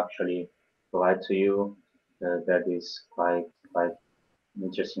Giulia actually provided to you. That is quite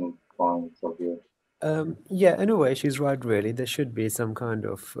interesting point of view. Yeah, in a way, she's right, really. There should be some kind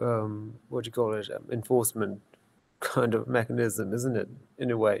of, what do you call it, enforcement kind of mechanism, isn't it, in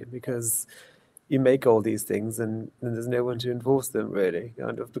a way? Because you make all these things and there's no one to enforce them, really,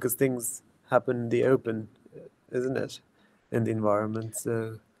 kind of, because things happen in the open, isn't it, in the environment.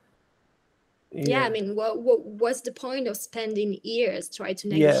 So yeah, I mean, what's the point of spending years trying to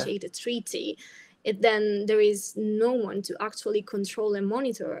negotiate a treaty if then there is no one to actually control and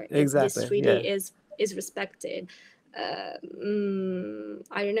monitor if this treaty is respected? I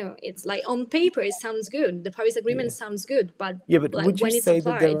don't know. It's like on paper it sounds good. The Paris Agreement sounds good, but but like, would you when say it's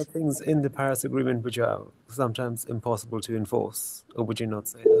applied, that there are things in the Paris Agreement which are sometimes impossible to enforce, or would you not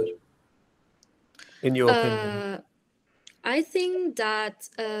say that, in your opinion? I think that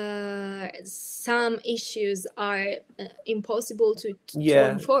some issues are impossible to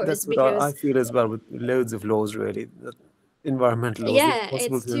enforce. That's what because I feel as well with loads of laws, really. Environmental laws,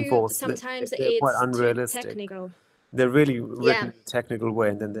 impossible it's to enforce. sometimes they're quite it's unrealistic. too technical. They're really written in a technical way,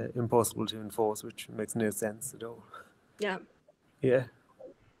 and then they're impossible to enforce, which makes no sense at all. Yeah.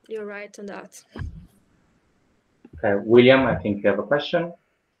 You're right on that. Okay, William, I think you have a question.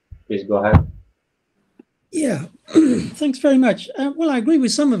 Please go ahead. Yeah, thanks very much. Well, I agree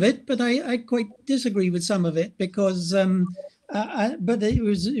with some of it, but I quite disagree with some of it because, but it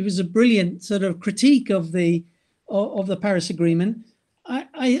was a brilliant sort of critique of the Paris Agreement.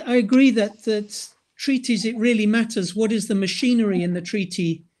 I agree that treaties, it really matters what is the machinery in the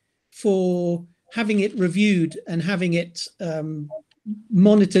treaty for having it reviewed and having it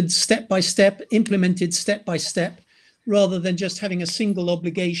monitored step by step, implemented step by step, rather than just having a single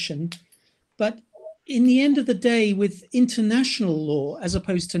obligation. But in the end of the day, with international law as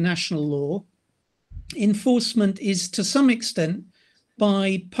opposed to national law, enforcement is to some extent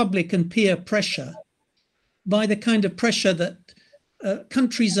by public and peer pressure, by the kind of pressure that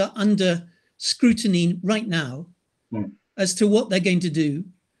countries are under scrutiny right now as to what they're going to do,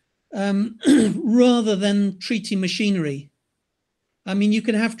 rather than treaty machinery. I mean, you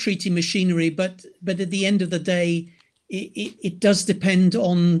can have treaty machinery, but at the end of the day, it does depend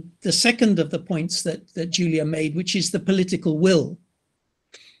on the second of the points that Julia made, which is the political will.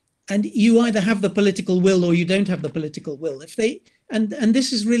 And you either have the political will or you don't have the political will. If they and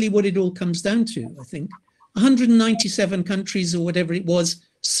this is really what it all comes down to, I think. 197 countries or whatever it was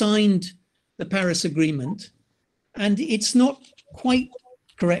signed the Paris Agreement, and it's not quite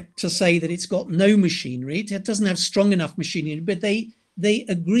correct to say that it's got no machinery. It doesn't have strong enough machinery, but they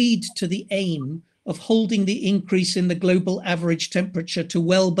agreed to the aim of holding the increase in the global average temperature to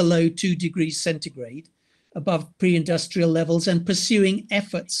well below 2 degrees centigrade, above pre-industrial levels, and pursuing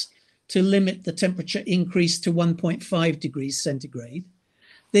efforts to limit the temperature increase to 1.5 degrees centigrade.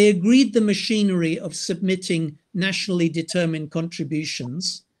 They agreed the machinery of submitting nationally determined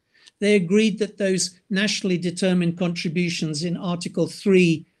contributions. They agreed that those nationally determined contributions in Article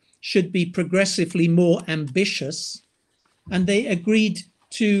 3 should be progressively more ambitious. And they agreed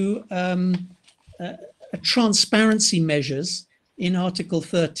to transparency measures in Article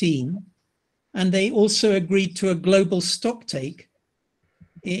 13. And they also agreed to a global stocktake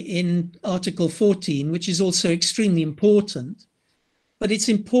in Article 14, which is also extremely important. But it's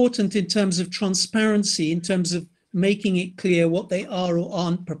important in terms of transparency, in terms of making it clear what they are or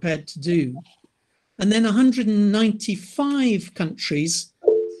aren't prepared to do. And then 195 countries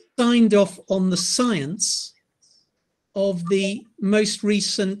signed off on the science of the most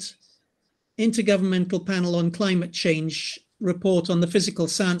recent Intergovernmental Panel on Climate Change report on the physical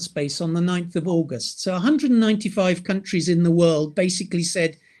science base on the 9th of August. So 195 countries in the world basically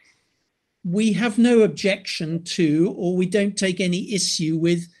said, we have no objection to, or we don't take any issue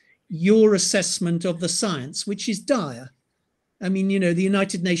with your assessment of the science, which is dire. I mean, you know, the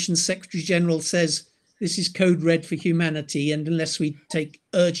United Nations Secretary General says this is code red for humanity, and unless we take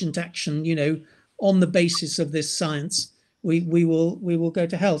urgent action, you know, on the basis of this science, we will go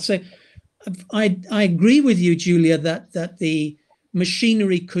to hell. So I agree with you, Julia, that the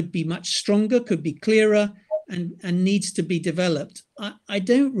machinery could be much stronger, could be clearer, and needs to be developed. I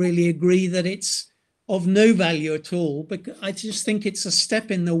don't really agree that it's of no value at all, but I just think it's a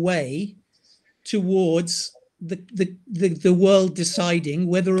step in the way towards the world deciding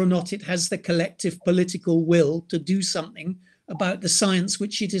whether or not it has the collective political will to do something about the science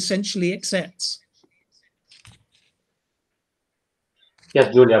which it essentially accepts.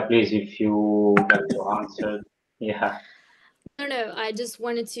 Yes, Julia, please, if you like to answer. Yeah. No, I just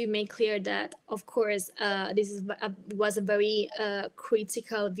wanted to make clear that, of course, this was a very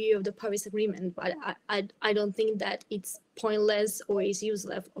critical view of the Paris Agreement, but I don't think that it's pointless or is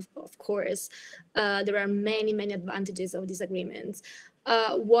useless. Of course, there are many advantages of these agreements.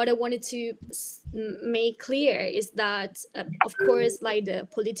 What I wanted to make clear is that, of course, like the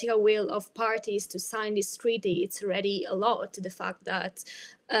political will of parties to sign this treaty, it's already a lot to the fact that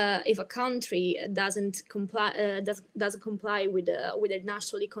if a country doesn't comply with a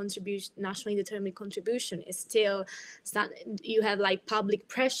nationally determined contribution, is still you have like public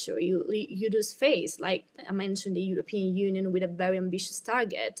pressure. You lose face. Like I mentioned, the European Union with a very ambitious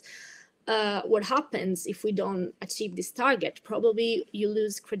target. What happens if we don't achieve this target? Probably you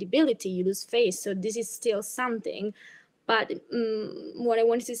lose credibility, you lose face. So this is still something. But what I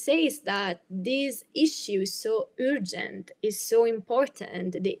wanted to say is that this issue is so urgent, is so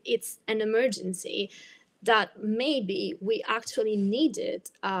important, it's an emergency, that maybe we actually needed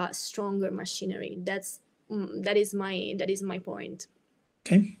a stronger machinery. That is my point.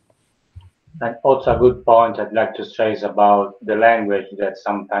 Okay. And also a good point I'd like to stress about the language that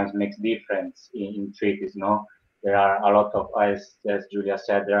sometimes makes difference in treaties. No, there are a lot of, as Julia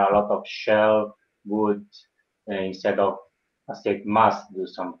said, there are a lot of shall, would, instead of a state must do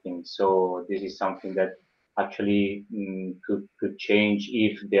something. So this is something that actually could change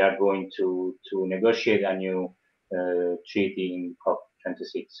if they are going to negotiate a new treaty in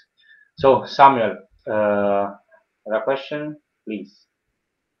COP26. So Samuel, a question, please.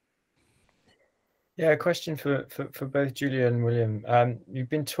 Yeah, a question for both Julia and William. You've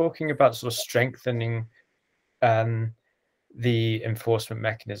been talking about sort of strengthening the enforcement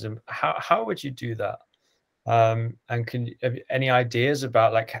mechanism. How would you do that? And have you any ideas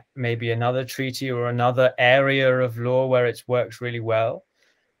about like maybe another treaty or another area of law where it's worked really well?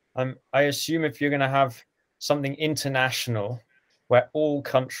 I assume if you're going to have something international where all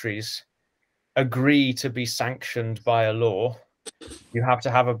countries agree to be sanctioned by a law, you have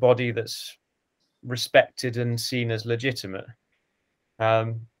to have a body that's respected and seen as legitimate.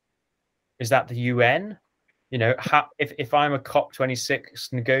 Is that the UN? You know, if I'm a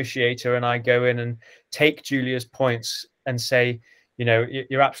COP26 negotiator and I go in and take Julia's points and say, you know,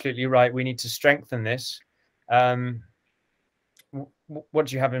 you're absolutely right, we need to strengthen this. What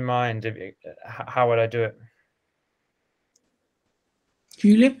do you have in mind? How would I do it?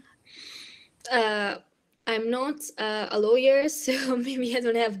 Julia? I'm not a lawyer, so maybe I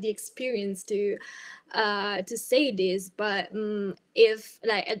don't have the experience to say this, but if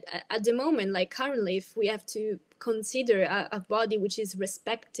like at the moment, like currently, if we have to consider a body which is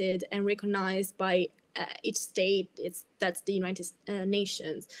respected and recognized by each state, that's the United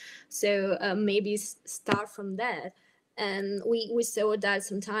Nations. So maybe start from that. And we saw that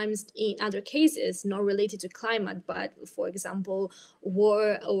sometimes in other cases, not related to climate, but for example,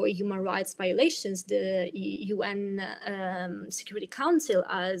 war or human rights violations, the UN Security Council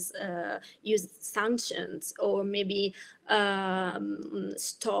has used sanctions or maybe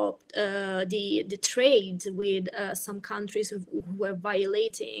stopped the trade with some countries who were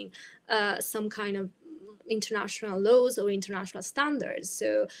violating some kind of international laws or international standards.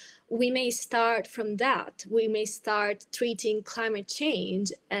 So we may start from that. We may start treating climate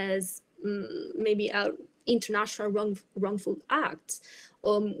change as maybe an international wrongful act,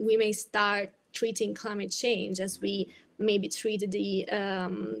 or we may start treating climate change as we maybe treated the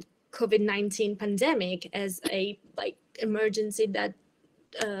COVID-19 pandemic as a emergency that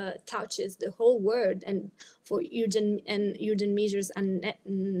touches the whole world, and for urgent measures are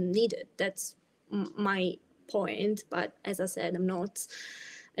needed. That's my point, but as I said, I'm not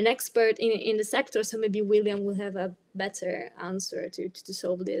an expert in the sector, so maybe William will have a better answer to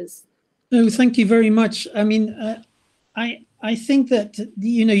solve this. No, thank you very much. I mean, I think that,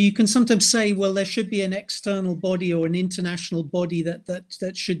 you know, you can sometimes say, well, there should be an external body or an international body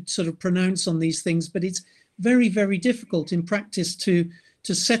that should sort of pronounce on these things, but it's very, very difficult in practice to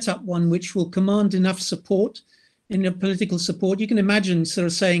set up one which will command enough support, political support. You can imagine sort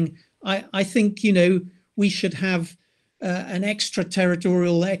of saying, I think, you know, we should have an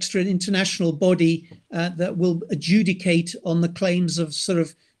extraterritorial, extra international body that will adjudicate on the claims of sort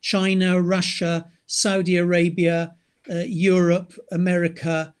of China, Russia, Saudi Arabia, Europe,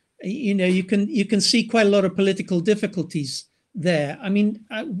 America. You know, you can see quite a lot of political difficulties there. I mean,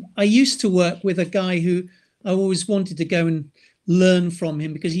 I used to work with a guy who I always wanted to go and learn from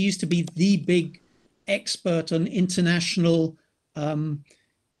him, because he used to be the big expert on international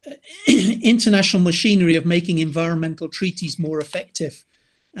machinery of making environmental treaties more effective,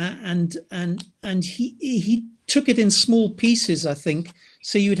 and he took it in small pieces, I think.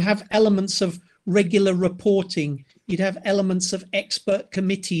 So you'd have elements of regular reporting, you'd have elements of expert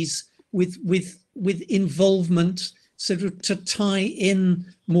committees with involvement sort of to tie in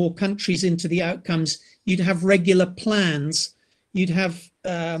more countries into the outcomes. You'd have regular plans, you'd have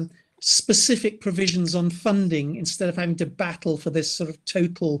specific provisions on funding instead of having to battle for this sort of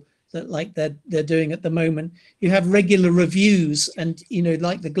total that like they're doing at the moment. You have regular reviews, and you know,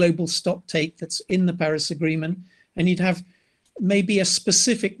 like the global stock take that's in the Paris Agreement, and you'd have maybe a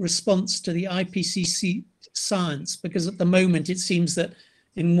specific response to the IPCC science, because at the moment it seems that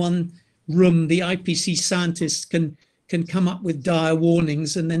in one room the IPCC scientists can come up with dire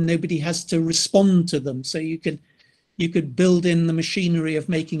warnings and then nobody has to respond to them. So you could build in the machinery of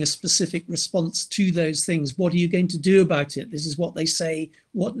making a specific response to those things. What are you going to do about it? This is what they say.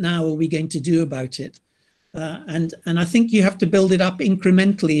 What now are we going to do about it? And I think you have to build it up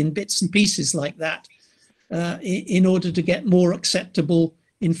incrementally in bits and pieces like that in order to get more acceptable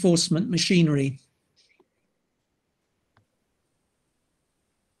enforcement machinery.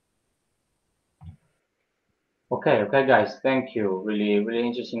 Okay, guys, thank you. Really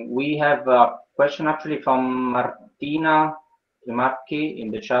interesting. We have a question actually from Martina Trimarchi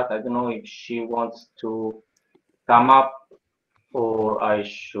in the chat. I don't know if she wants to come up, or I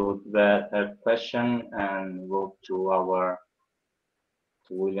should read her question and go to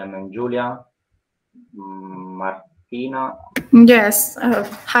William and Julia. Martina. Yes.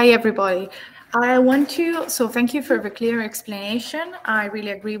 Hi, everybody. Thank you for the clear explanation. I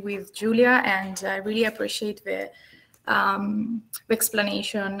really agree with Julia, and I really appreciate the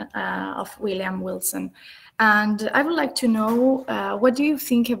explanation of William Wilson. And I would like to know, what do you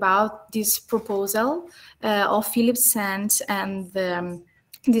think about this proposal of Philip Sands and the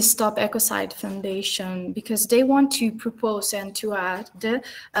the Stop Ecocide Foundation, because they want to propose and to add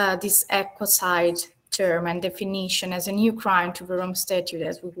this ecocide term and definition as a new crime to the Rome Statute,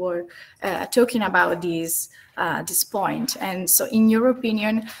 as we were talking about this point. And so in your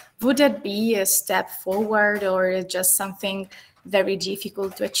opinion, would that be a step forward, or just something very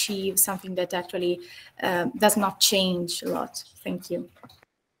difficult to achieve, something that actually does not change a lot? Thank you.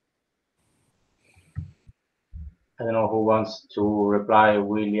 I don't know who wants to reply,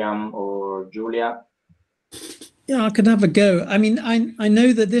 William or Giulia. Yeah, I can have a go. I mean, I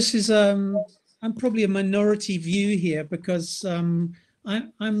know that this is I'm probably a minority view here, because I'm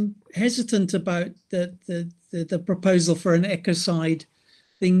hesitant about the proposal for an ecocide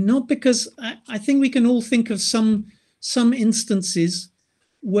thing, not because I think we can all think of some instances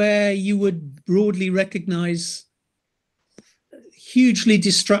where you would broadly recognize hugely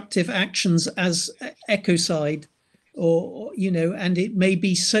destructive actions as ecocide, or and it may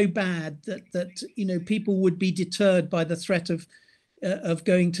be so bad that people would be deterred by the threat of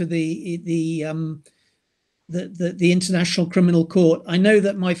going to the International Criminal Court. I know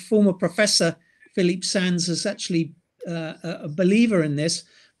that my former professor Philippe Sands is actually a believer in this.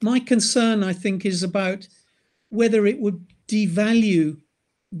 My concern, I think, is about whether it would devalue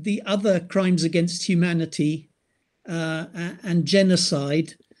the other crimes against humanity and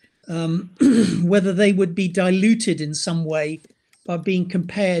genocide, whether they would be diluted in some way by being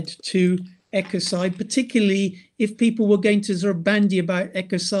compared to ecocide, particularly if people were going to sort of bandy about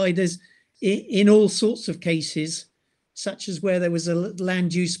ecocide as in all sorts of cases, such as where there was a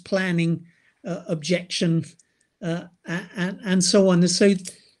land use planning objection and so on.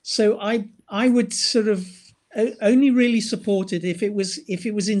 So I would sort of only really support it if it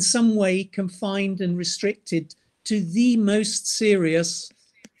was in some way confined and restricted to the most serious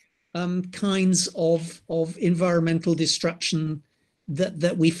kinds of environmental destruction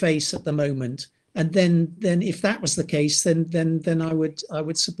that we face at the moment. And then if that was the case, then I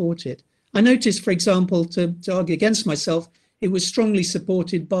would support it. I noticed, for example, to argue against myself, it was strongly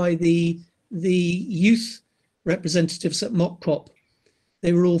supported by the youth representatives at Mock COP.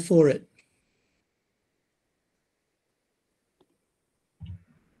 They were all for it.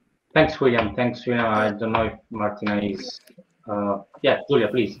 Thanks, William. Thanks, Julia. I don't know if Martina is. Yeah, Julia,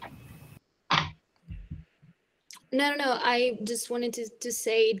 please. No. I just wanted to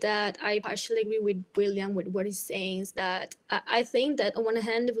say that I partially agree with William with what he's saying. Is that I think that on one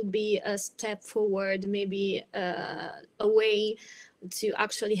hand it would be a step forward, maybe a way to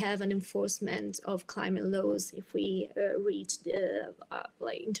actually have an enforcement of climate laws if we reach the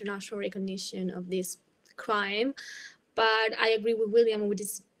like international recognition of this crime. But I agree with William with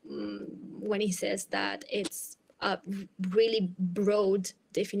this when he says that it's a really broad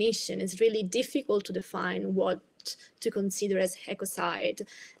definition. It's really difficult to define what to consider as ecocide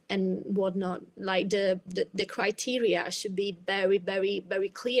and what not. Like the criteria should be very, very, very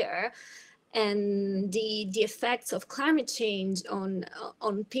clear. And the effects of climate change on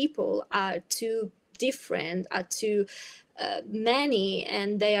people are too different, are too many,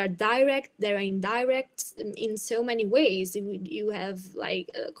 and they are direct, they are indirect in so many ways. You have like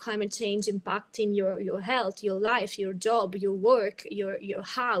climate change impacting your health, your life, your job, your work, your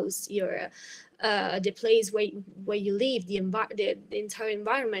house, your the place where you live, the entire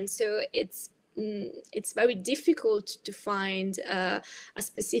environment. So it's very difficult to find a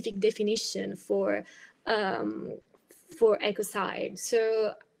specific definition for ecocide.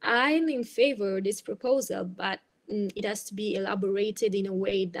 So I'm in favor of this proposal, but it has to be elaborated in a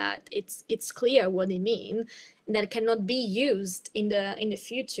way that it's clear what they mean, and that cannot be used in the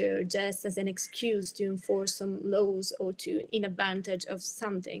future just as an excuse to enforce some laws or to in advantage of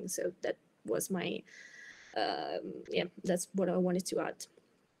something. So that was my yeah, that's what I wanted to add.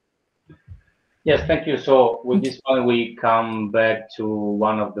 Yes, thank you. So with this point, we come back to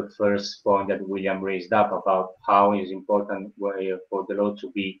one of the first points that William raised up about how it's important for the law to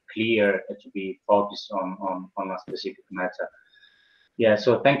be clear and to be focused on a specific matter. Yeah,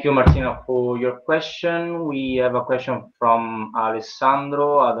 so thank you, Martina, for your question. We have a question from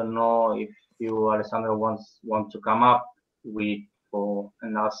Alessandro. I don't know if you, Alessandro, want to come up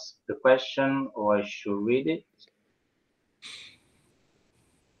and ask the question, or I should read it.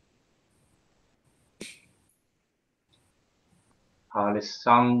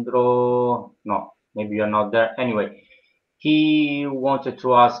 Alessandro, no, maybe you're not there. Anyway, he wanted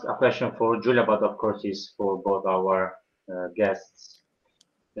to ask a question for Giulia, but of course it's for both our guests.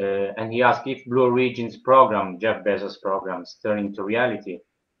 And he asked if Blue Origin's program, Jeff Bezos' programs, turn into reality.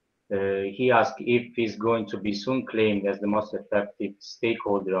 He asked if he's going to be soon claimed as the most effective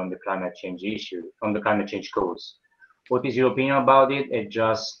stakeholder on the climate change issue, on the climate change cause. What is your opinion about it? It's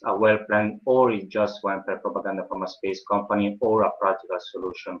just a well-planned, or it just went by propaganda from a space company, or a practical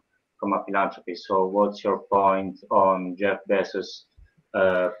solution from a philanthropy? So what's your point on Jeff Bezos'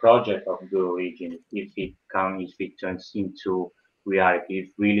 project of Blue Origin, if it turns into reality, if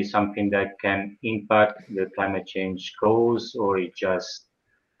really something that can impact the climate change goals, or it's just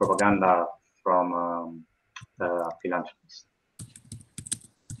propaganda from philanthropists?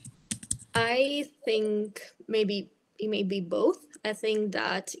 I think maybe it may be both. I think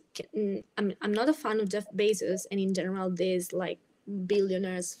that I'm not a fan of Jeff Bezos, and in general, there's like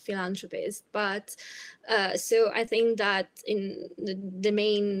billionaires, philanthropists, but so I think that in the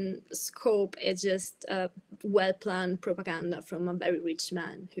main scope is just well-planned propaganda from a very rich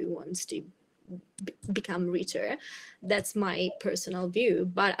man who wants to become richer. That's my personal view.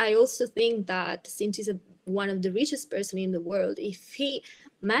 But I also think that since he's one of the richest person in the world, if he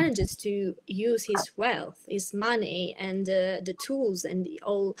manages to use his wealth, his money, and the tools and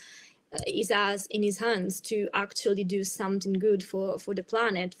all is as in his hands to actually do something good for the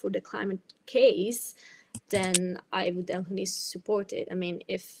planet, for the climate case, then I would definitely support it. I mean,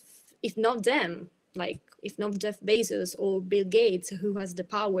 if not them, like if not Jeff Bezos or Bill Gates, who has the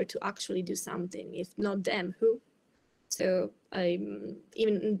power to actually do something? If not them, who? So I'm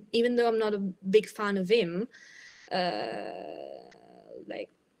even though I'm not a big fan of him, like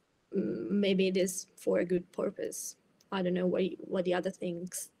maybe it is for a good purpose. I don't know what the other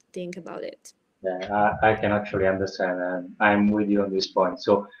things think about it. Yeah, I can actually understand, and I'm with you on this point.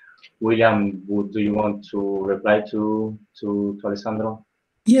 So, William, do you want to reply to Alessandro?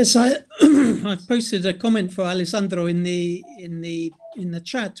 Yes, I've posted a comment for Alessandro in the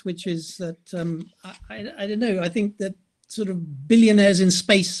chat, which is that I don't know. I think that sort of billionaires in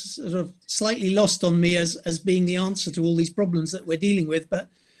space sort of slightly lost on me as being the answer to all these problems that we're dealing with. But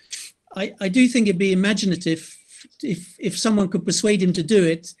I do think it'd be imaginative if someone could persuade him to do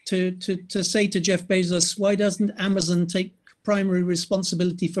it, to say to Jeff Bezos, why doesn't Amazon take primary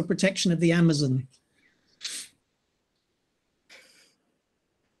responsibility for protection of the Amazon?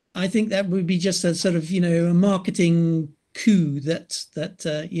 I think that would be just a sort of, a marketing coup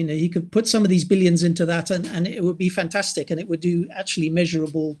that he could put some of these billions into that, and it would be fantastic, and it would do actually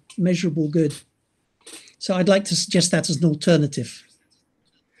measurable good. So I'd like to suggest that as an alternative.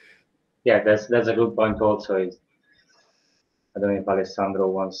 Yeah, that's a good point also. I don't know if Alessandro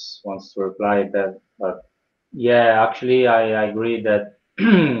wants to reply that, but yeah, actually I agree that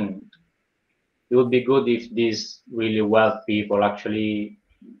it would be good if these really wealthy people actually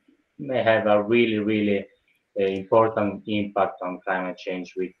may have a really important impact on climate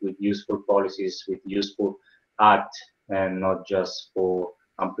change with useful policies, with useful act, and not just for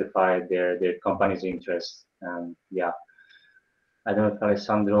amplify their company's interests. And yeah, I don't know if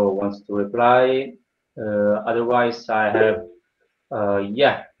Alessandro wants to reply. Otherwise, I have.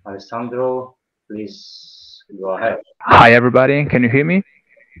 Yeah, Alessandro, please go ahead. Hi, everybody. Can you hear me?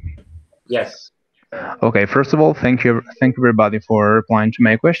 Yes. Okay. First of all, thank you everybody for replying to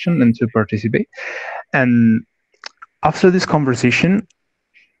my question and to participate. And after this conversation,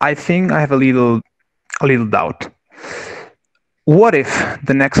 I think I have a little doubt. What if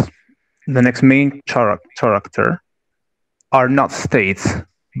the next main character are not states,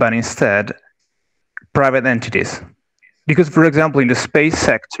 but instead private entities? Because, for example, in the space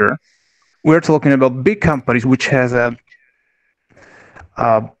sector, we're talking about big companies which has a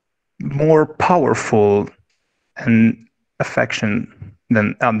more powerful and affection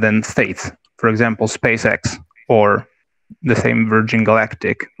than states. For example, SpaceX or the same Virgin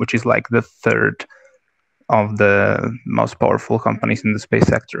Galactic, which is like the third of the most powerful companies in the space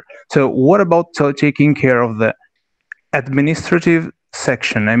sector. So what about taking care of the administrative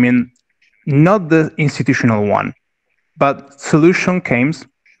section? I mean, not the institutional one, but solution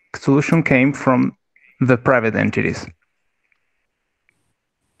came from the private entities.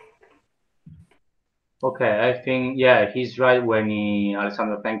 Okay, I think, yeah, he's right when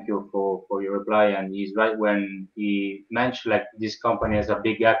Alessandro, thank you for your reply, and he's right when he mentioned like this company as a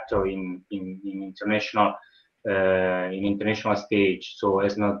big actor in international stage. So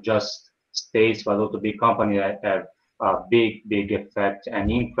it's not just states, but also big companies that have a big effect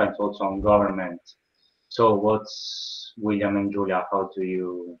and influence also on government. So what's William and Giulia, how do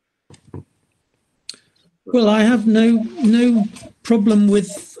you? Well, I have no problem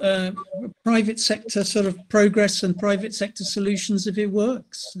with private sector sort of progress and private sector solutions if it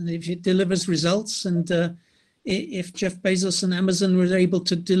works and if it delivers results, and if Jeff Bezos and Amazon were able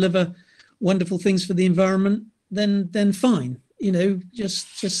to deliver wonderful things for the environment, then fine.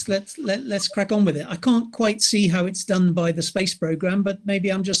 Just let's crack on with it. I can't quite see how it's done by the space program, but maybe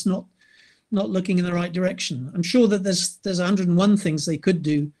I'm just not not looking in the right direction. I'm sure that there's 101 things they could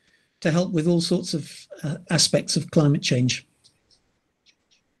do to help with all sorts of aspects of climate change.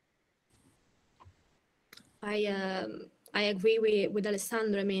 I agree with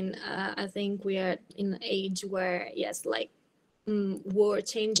Alessandro. I mean, I think we are in an age where, yes, like war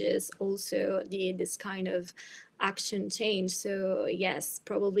changes, also this kind of action change. So yes,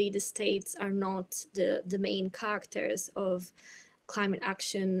 probably the states are not the main characters of climate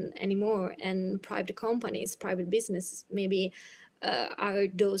action anymore, and private companies, private businesses maybe are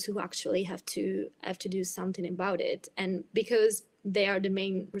those who actually have to do something about it. And because they are the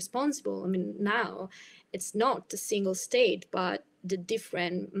main responsible, I mean, now it's not the single state, but the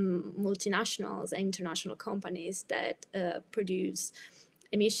different multinationals and international companies that produce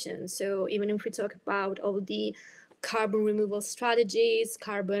emissions. So even if we talk about all the carbon removal strategies,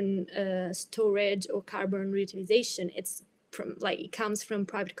 carbon storage, or carbon reutilization, it comes from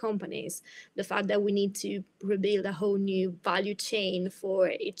private companies. The fact that we need to rebuild a whole new value chain for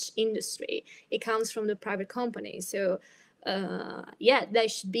each industry, it comes from the private companies. So yeah, they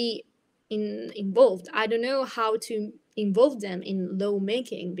should be involved. I don't know how to involve them in law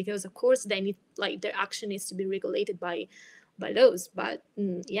making, because of course they need, their action needs to be regulated by laws. But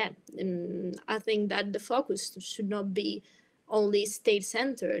yeah, I think that the focus should not be only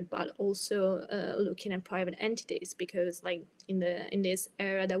state-centered, but also looking at private entities, because in this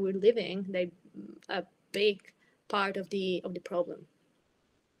era that we're living, they're a big part of the problem.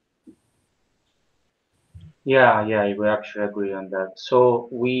 Yeah, we actually agree on that. So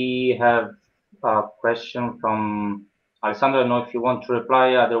we have a question from Alessandro. I don't know if you want to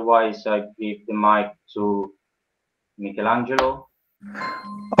reply, otherwise I give the mic to Michelangelo.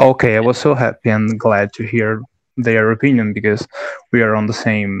 Okay, I was so happy and glad to hear their opinion, because we are on the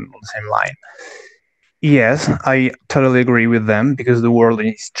same line. Yes, I totally agree with them, because the world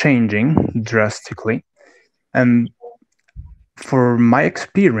is changing drastically. And for my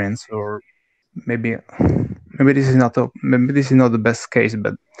experience, or maybe this is not the best case,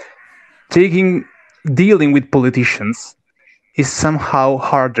 but dealing with politicians is somehow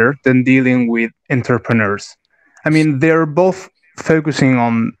harder than dealing with entrepreneurs. I mean, they're both focusing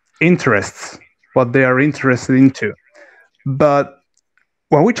on interests, what they are interested into. But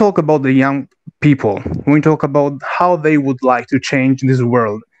when we talk about the young people, when we talk about how they would like to change this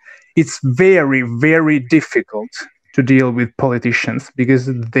world, it's very, very difficult to deal with politicians, because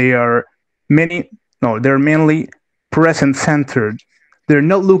they're mainly present-centered. They're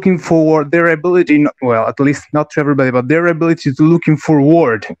not looking for their ability, well, at least not to everybody, but their ability to looking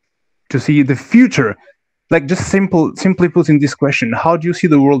forward, to see the future. Like, just simply putting this question, how do you see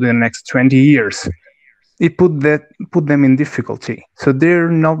the world in the next 20 years? It put them in difficulty. So they're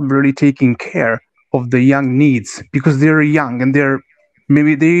not really taking care of the young needs, because they're young and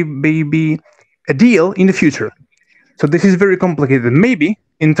maybe they may be a deal in the future. So this is very complicated. Maybe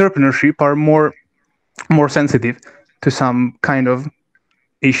entrepreneurship are more sensitive to some kind of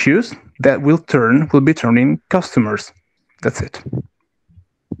issues that will be turning customers. That's it.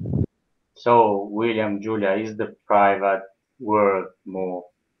 So William, Giulia, is the private world more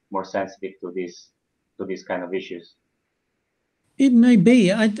sensitive to these kind of issues? It may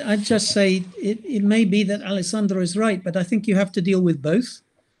be. I'd just say it may be that Alessandro is right, but I think you have to deal with both.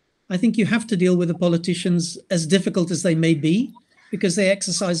 I think you have to deal with the politicians, as difficult as they may be, because they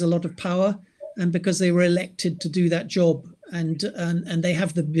exercise a lot of power, and because they were elected to do that job, and they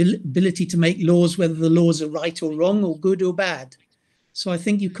have the ability to make laws, whether the laws are right or wrong, or good or bad. So I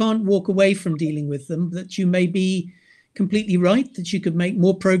think you can't walk away from dealing with them. That you may be completely right, that you could make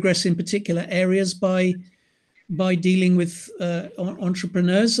more progress in particular areas by dealing with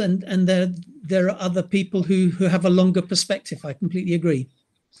entrepreneurs, and there are other people who have a longer perspective. I completely agree.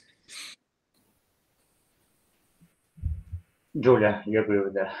 Giulia, you agree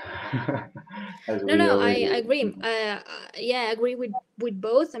with that? No, I agree. Yeah, I agree with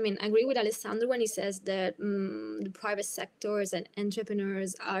both. I mean, I agree with Alessandro when he says that the private sectors and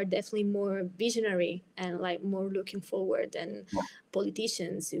entrepreneurs are definitely more visionary and more looking forward than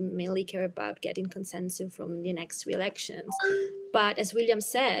politicians who mainly care about getting consensus from the next re-elections. But as William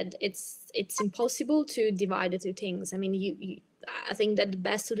said, it's impossible to divide the two things. I mean, I think that the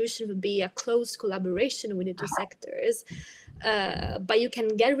best solution would be a close collaboration with the two sectors. But you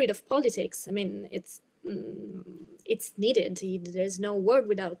can get rid of politics. I mean, it's needed. There's no world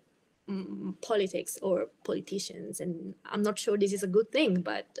without politics or politicians, and I'm not sure this is a good thing,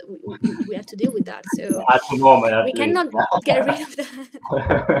 but we have to deal with that. So at the moment, we cannot get rid of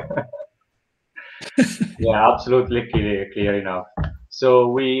that. Yeah, absolutely clear enough. So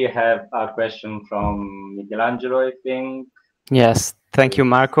we have a question from Michelangelo, I think. Yes, thank you,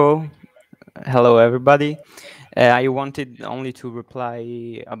 Marco. Hello, everybody. I wanted only to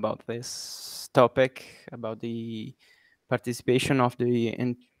reply about this topic, about the participation of the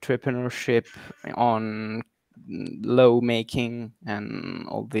entrepreneurship on law making and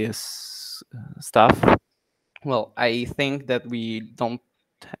all this stuff. Well, I think that we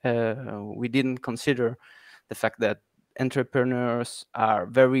didn't consider the fact that entrepreneurs are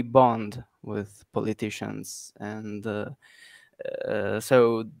very bond with politicians, and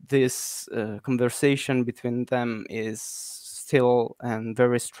so this conversation between them is still and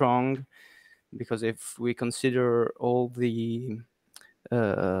very strong, because if we consider all the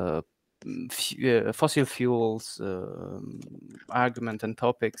fossil fuels argument and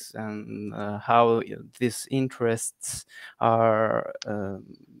topics, and how these interests are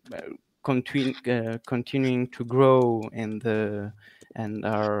continuing to grow in the and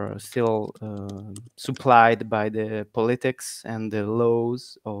are still supplied by the politics and the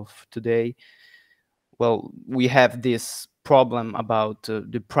laws of today. Well, we have this problem about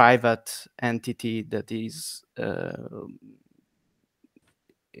the private entity that is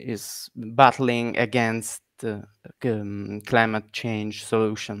battling against climate change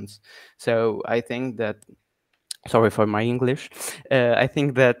solutions. So I think that, sorry for my English, I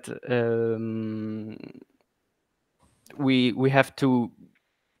think that we have to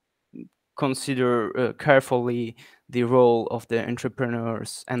consider carefully the role of the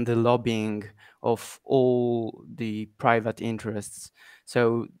entrepreneurs and the lobbying of all the private interests.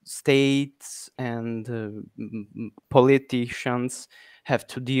 So states and politicians have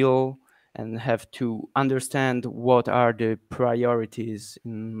to deal and have to understand what are the priorities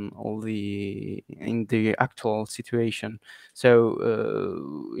in the actual situation. So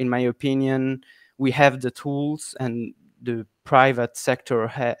in my opinion, we have the tools, and the private sector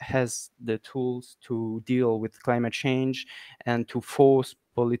has the tools to deal with climate change and to force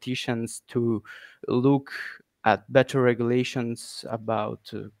politicians to look at better regulations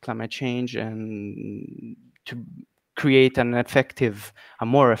about climate change, and to create a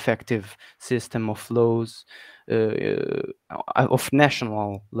more effective system of laws, of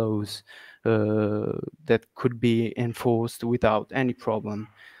national laws that could be enforced without any problem.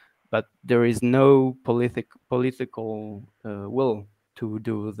 But there is no political will to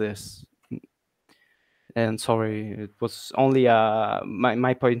do this. And sorry, it was only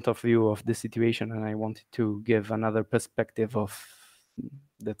my point of view of the situation, and I wanted to give another perspective of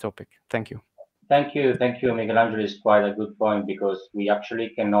the topic. Thank you. Thank you, Michelangelo. Is quite a good point, because we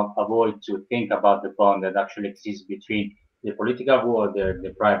actually cannot avoid to think about the bond that actually exists between the political world and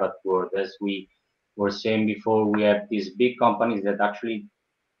the private world. As we were saying before, we have these big companies that actually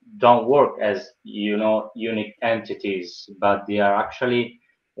don't work as unique entities, but they are actually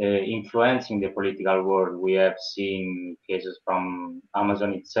influencing the political world. We have seen cases from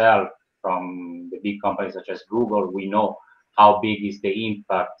Amazon itself, from the big companies such as Google. We know how big is the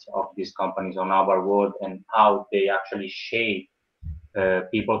impact of these companies on our world, and how they actually shape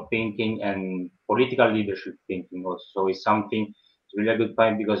people thinking and political leadership thinking also. So it's something, it's really a good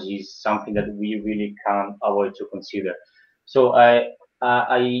point, because it's something that we really can't avoid to consider. So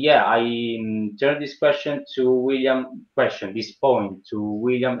turn this question to William, this point to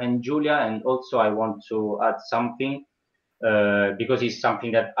William and Giulia, and also I want to add something because it's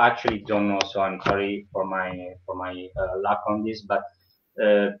something that I actually don't know. So I'm sorry for my lack on this. But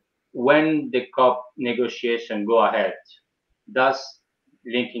when the COP negotiation go ahead, does,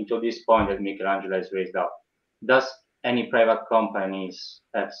 linking to this point that Michelangelo has raised up, does any private companies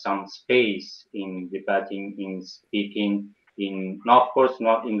have some space in debating, in speaking, in, of course,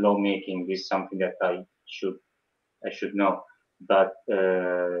 not in lawmaking? This is something that I should know. But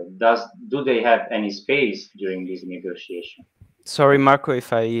do they have any space during this negotiation? Sorry, Marco,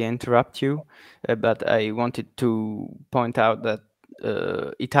 if I interrupt you, but I wanted to point out that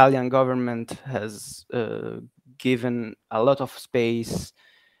Italian government has given a lot of space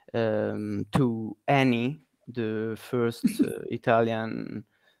to Eni, the first Italian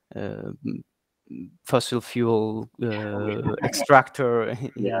fossil fuel extractor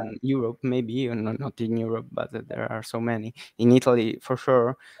in Europe, maybe, or not in Europe, but there are so many in Italy for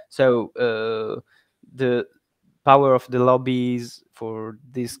sure. So the power of the lobbies for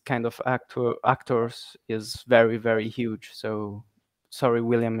this kind of actors is very, very huge. So sorry,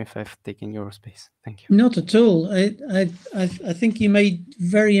 William, if I've taken your space. Thank you. Not at all. I think you made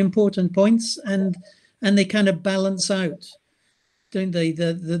very important points, and they kind of balance out, don't they?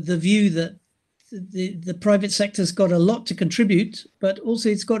 The view that the private sector's got a lot to contribute, but also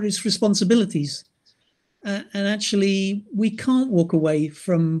it's got its responsibilities. And actually, we can't walk away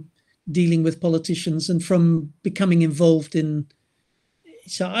from dealing with politicians and from becoming involved in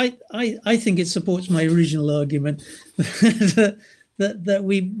so I think it supports my original argument that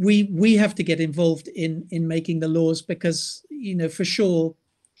we have to get involved in making the laws, because, you know, for sure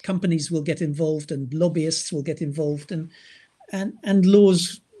companies will get involved and lobbyists will get involved, and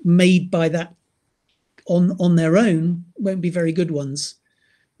laws made by that on their own won't be very good ones,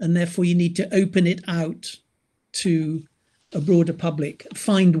 and therefore you need to open it out to a broader public,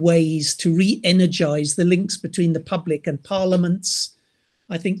 find ways to re-energize the links between the public and parliaments.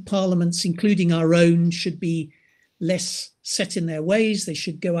 I think parliaments, including our own, should be less set in their ways. They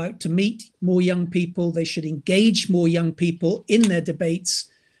should go out to meet more young people. They should engage more young people in their debates,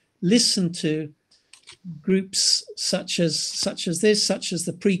 listen to groups such as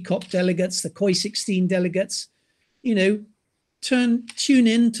the pre-COP delegates, the COI 16 delegates, you know, tune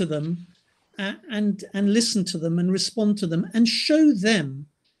into them and listen to them and respond to them and show them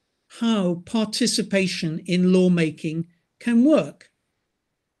how participation in lawmaking can work.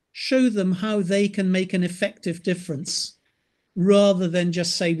 Show them how they can make an effective difference, rather than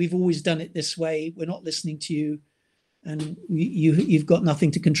just say, we've always done it this way, we're not listening to you, and you've got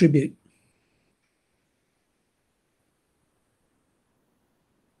nothing to contribute.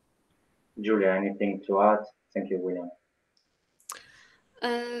 Julia, anything to add? Thank you, William.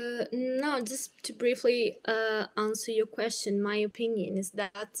 No, just to briefly answer your question, my opinion is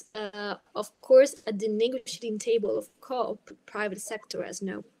that, of course, at the negotiating table of COP, private sector has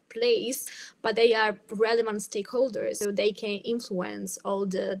no place, but they are relevant stakeholders, so they can influence all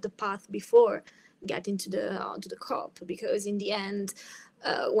the path before getting to the COP, because in the end,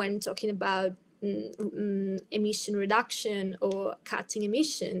 when talking about emission reduction or cutting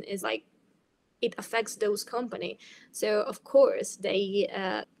emission, is like, it affects those companies. So of course they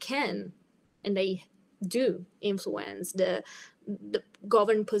can and they do influence the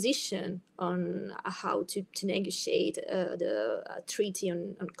government position on how to negotiate the treaty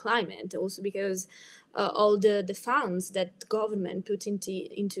on climate. Also because all the funds that the government put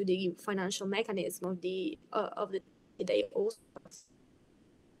into the financial mechanism of the they also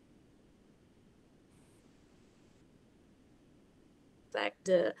affect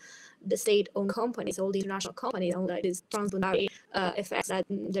the state-owned companies, all the international companies, all like these transboundary effects that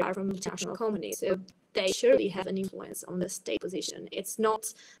there are from international companies. So they surely have an influence on the state position. It's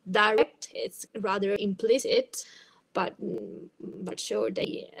not direct; it's rather implicit, but sure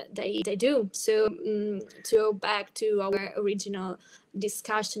they do. So to go back to our original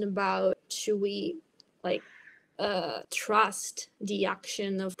discussion about should we like trust the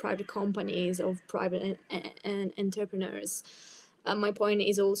action of private companies, of private entrepreneurs. My point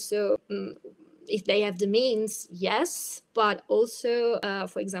is also, if they have the means, yes, but also,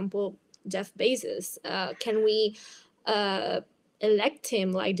 for example, Jeff Bezos, can we elect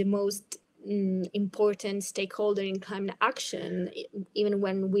him like the most important stakeholder in climate action, even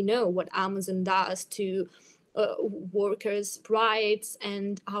when we know what Amazon does to workers' rights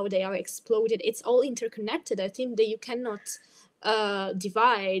and how they are exploited? It's all interconnected. I think that you cannot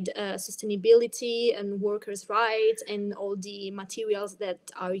divide sustainability and workers' rights and all the materials that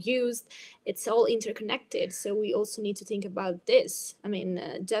are used. It's all interconnected. So we also need to think about this. I mean,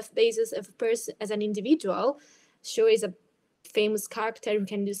 Jeff Bezos, as an individual, sure is a famous character who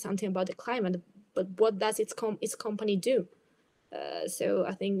can do something about the climate, but what does its company do? So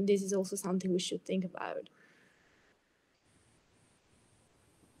I think this is also something we should think about.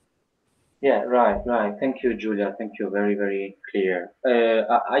 Yeah, right. Thank you, Julia. Thank you. Very, very clear.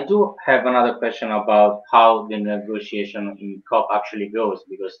 I do have another question about how the negotiation in COP actually goes,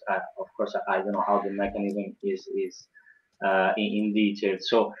 because of course I don't know how the mechanism is in detail.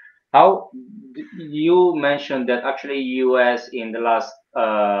 So how you mentioned that actually US in the last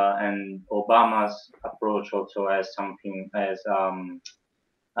and Obama's approach also has something as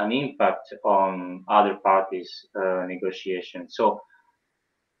an impact on other parties' negotiation. So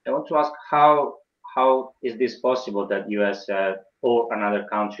I want to ask how is this possible that US or another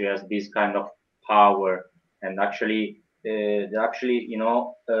country has this kind of power and actually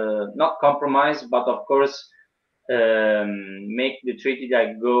not compromise, but of course make the treaty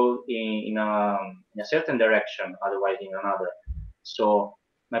that go in a certain direction, otherwise in another. So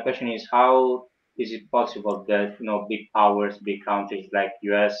my question is, how is it possible that big powers, big countries like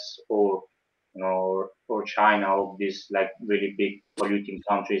US or or China, or these like really big polluting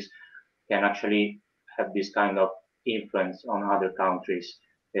countries, can actually have this kind of influence on other countries,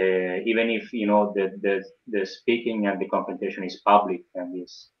 even if the speaking and the confrontation is public and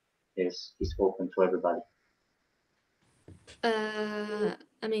is open to everybody.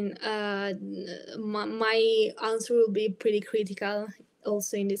 I mean, my answer will be pretty critical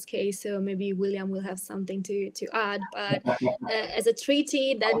also in this case, so maybe William will have something to add. But as a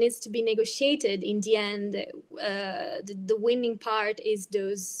treaty that needs to be negotiated, in the end, the winning part is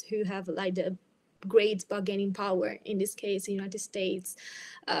those who have like the great bargaining power. In this case, the United States,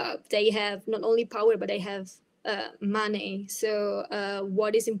 they have not only power, but they have money. So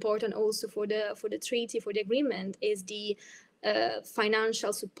what is important also for the treaty, for the agreement, is the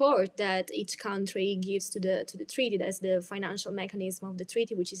financial support that each country gives to the treaty. That's the financial mechanism of the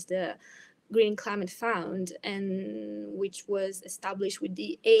treaty, which is the Green Climate Fund, and which was established with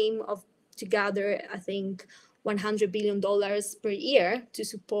the aim of to gather, I think, $100 billion per year to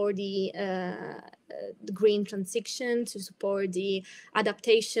support the green transition, to support the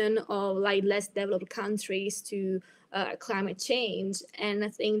adaptation of like less developed countries to climate change. And I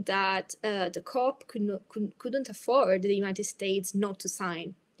think that the COP couldn't afford the United States not to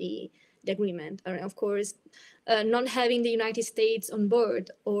sign the agreement. And of course, not having the United States on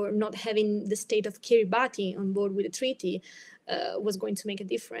board, or not having the state of Kiribati on board with the treaty, was going to make a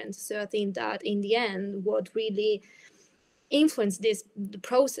difference. So I think that in the end, what really influenced the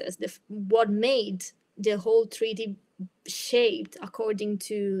process, what made the whole treaty shaped according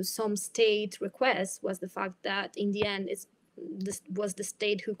to some state requests, was the fact that in the end this was the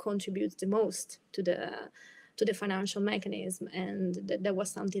state who contributes the most to the financial mechanism, and that was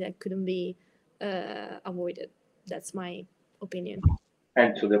something that couldn't be avoided. That's my opinion.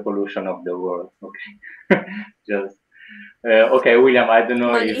 And to the pollution of the world. Okay. Just okay, William, I don't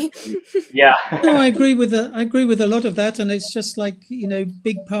know if yeah. No, I agree with a lot of that, and it's just like, you know,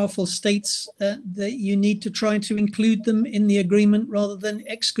 big powerful states, that you need to try to include them in the agreement rather than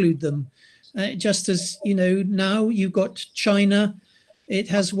exclude them. Just as, you know, now you've got China, it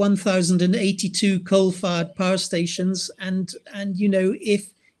has 1,082 coal-fired power stations, and you know,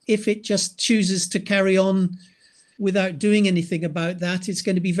 if it just chooses to carry on without doing anything about that, it's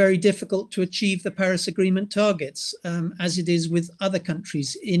going to be very difficult to achieve the Paris Agreement targets, as it is with other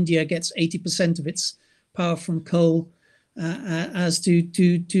countries. India gets 80% of its power from coal, as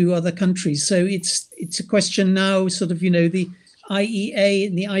do other countries. So it's a question now, sort of, you know, the IEA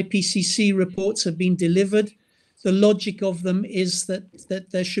and the IPCC reports have been delivered. The logic of them is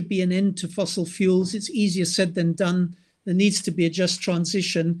that there should be an end to fossil fuels. It's easier said than done. There needs to be a just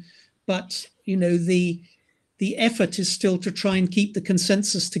transition, but, you know, the effort is still to try and keep the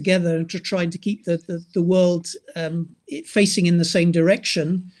consensus together and to try to keep the world facing in the same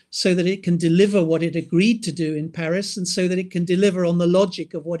direction, so that it can deliver what it agreed to do in Paris, and so that it can deliver on the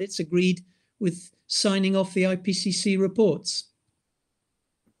logic of what it's agreed with signing off the IPCC reports.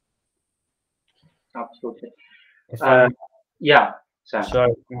 Absolutely. Yeah. Sam.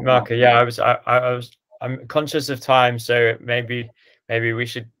 So, Marco, yeah, I'm conscious of time, so maybe we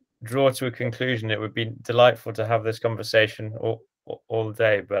should draw to a conclusion. It would be delightful to have this conversation all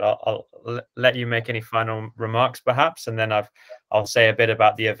day, but I'll let you make any final remarks, perhaps, and then I'll say a bit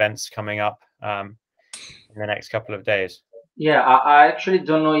about the events coming up in the next couple of days. Yeah, I actually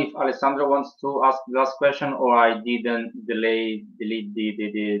don't know if Alessandro wants to ask the last question, or I didn't delete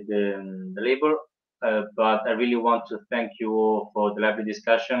the label. But I really want to thank you all for the lively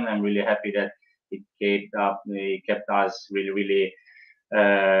discussion. I'm really happy that it kept us really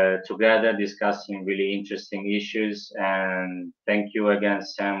together discussing really interesting issues. And thank you again,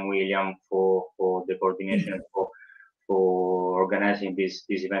 Sam, William, for the coordination, for organizing this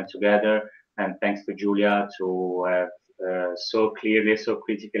event together. And thanks to Giulia to have so clearly, so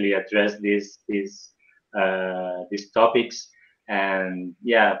critically address these topics. And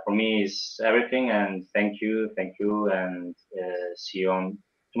yeah, for me it's everything. And thank you, and see you on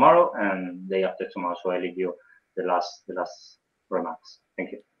tomorrow and day after tomorrow. So I leave you the last remarks.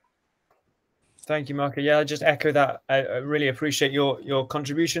 Thank you. Thank you, Marco. Yeah, I'll just echo that. I really appreciate your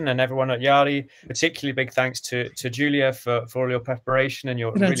contribution, and everyone at IARI. Particularly big thanks to Giulia for all your preparation and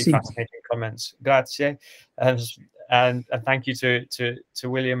your really fascinating comments. Grazie. And thank you to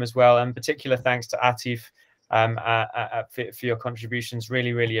William as well, and particular thanks to Atif for your contributions.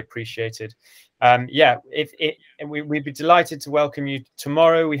 Really appreciated. Yeah, we'd be delighted to welcome you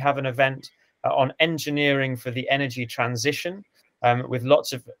tomorrow. We have an event on engineering for the energy transition, with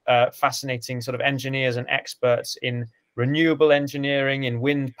lots of fascinating sort of engineers and experts in renewable engineering, in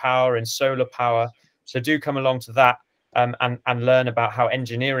wind power and solar power. So do come along to that and learn about how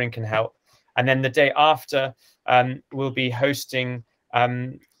engineering can help. And then the day after, we'll be hosting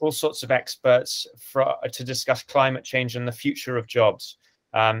all sorts of experts to discuss climate change and the future of jobs.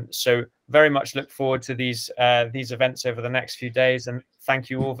 So very much look forward to these events over the next few days. And thank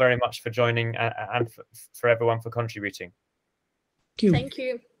you all very much for joining, and for everyone for contributing. Thank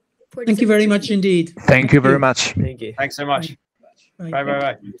you. Thank you very much indeed. Thank you very much. Thank you. Thanks so much. Bye.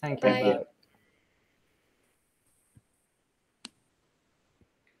 Bye. Thank you. Bye.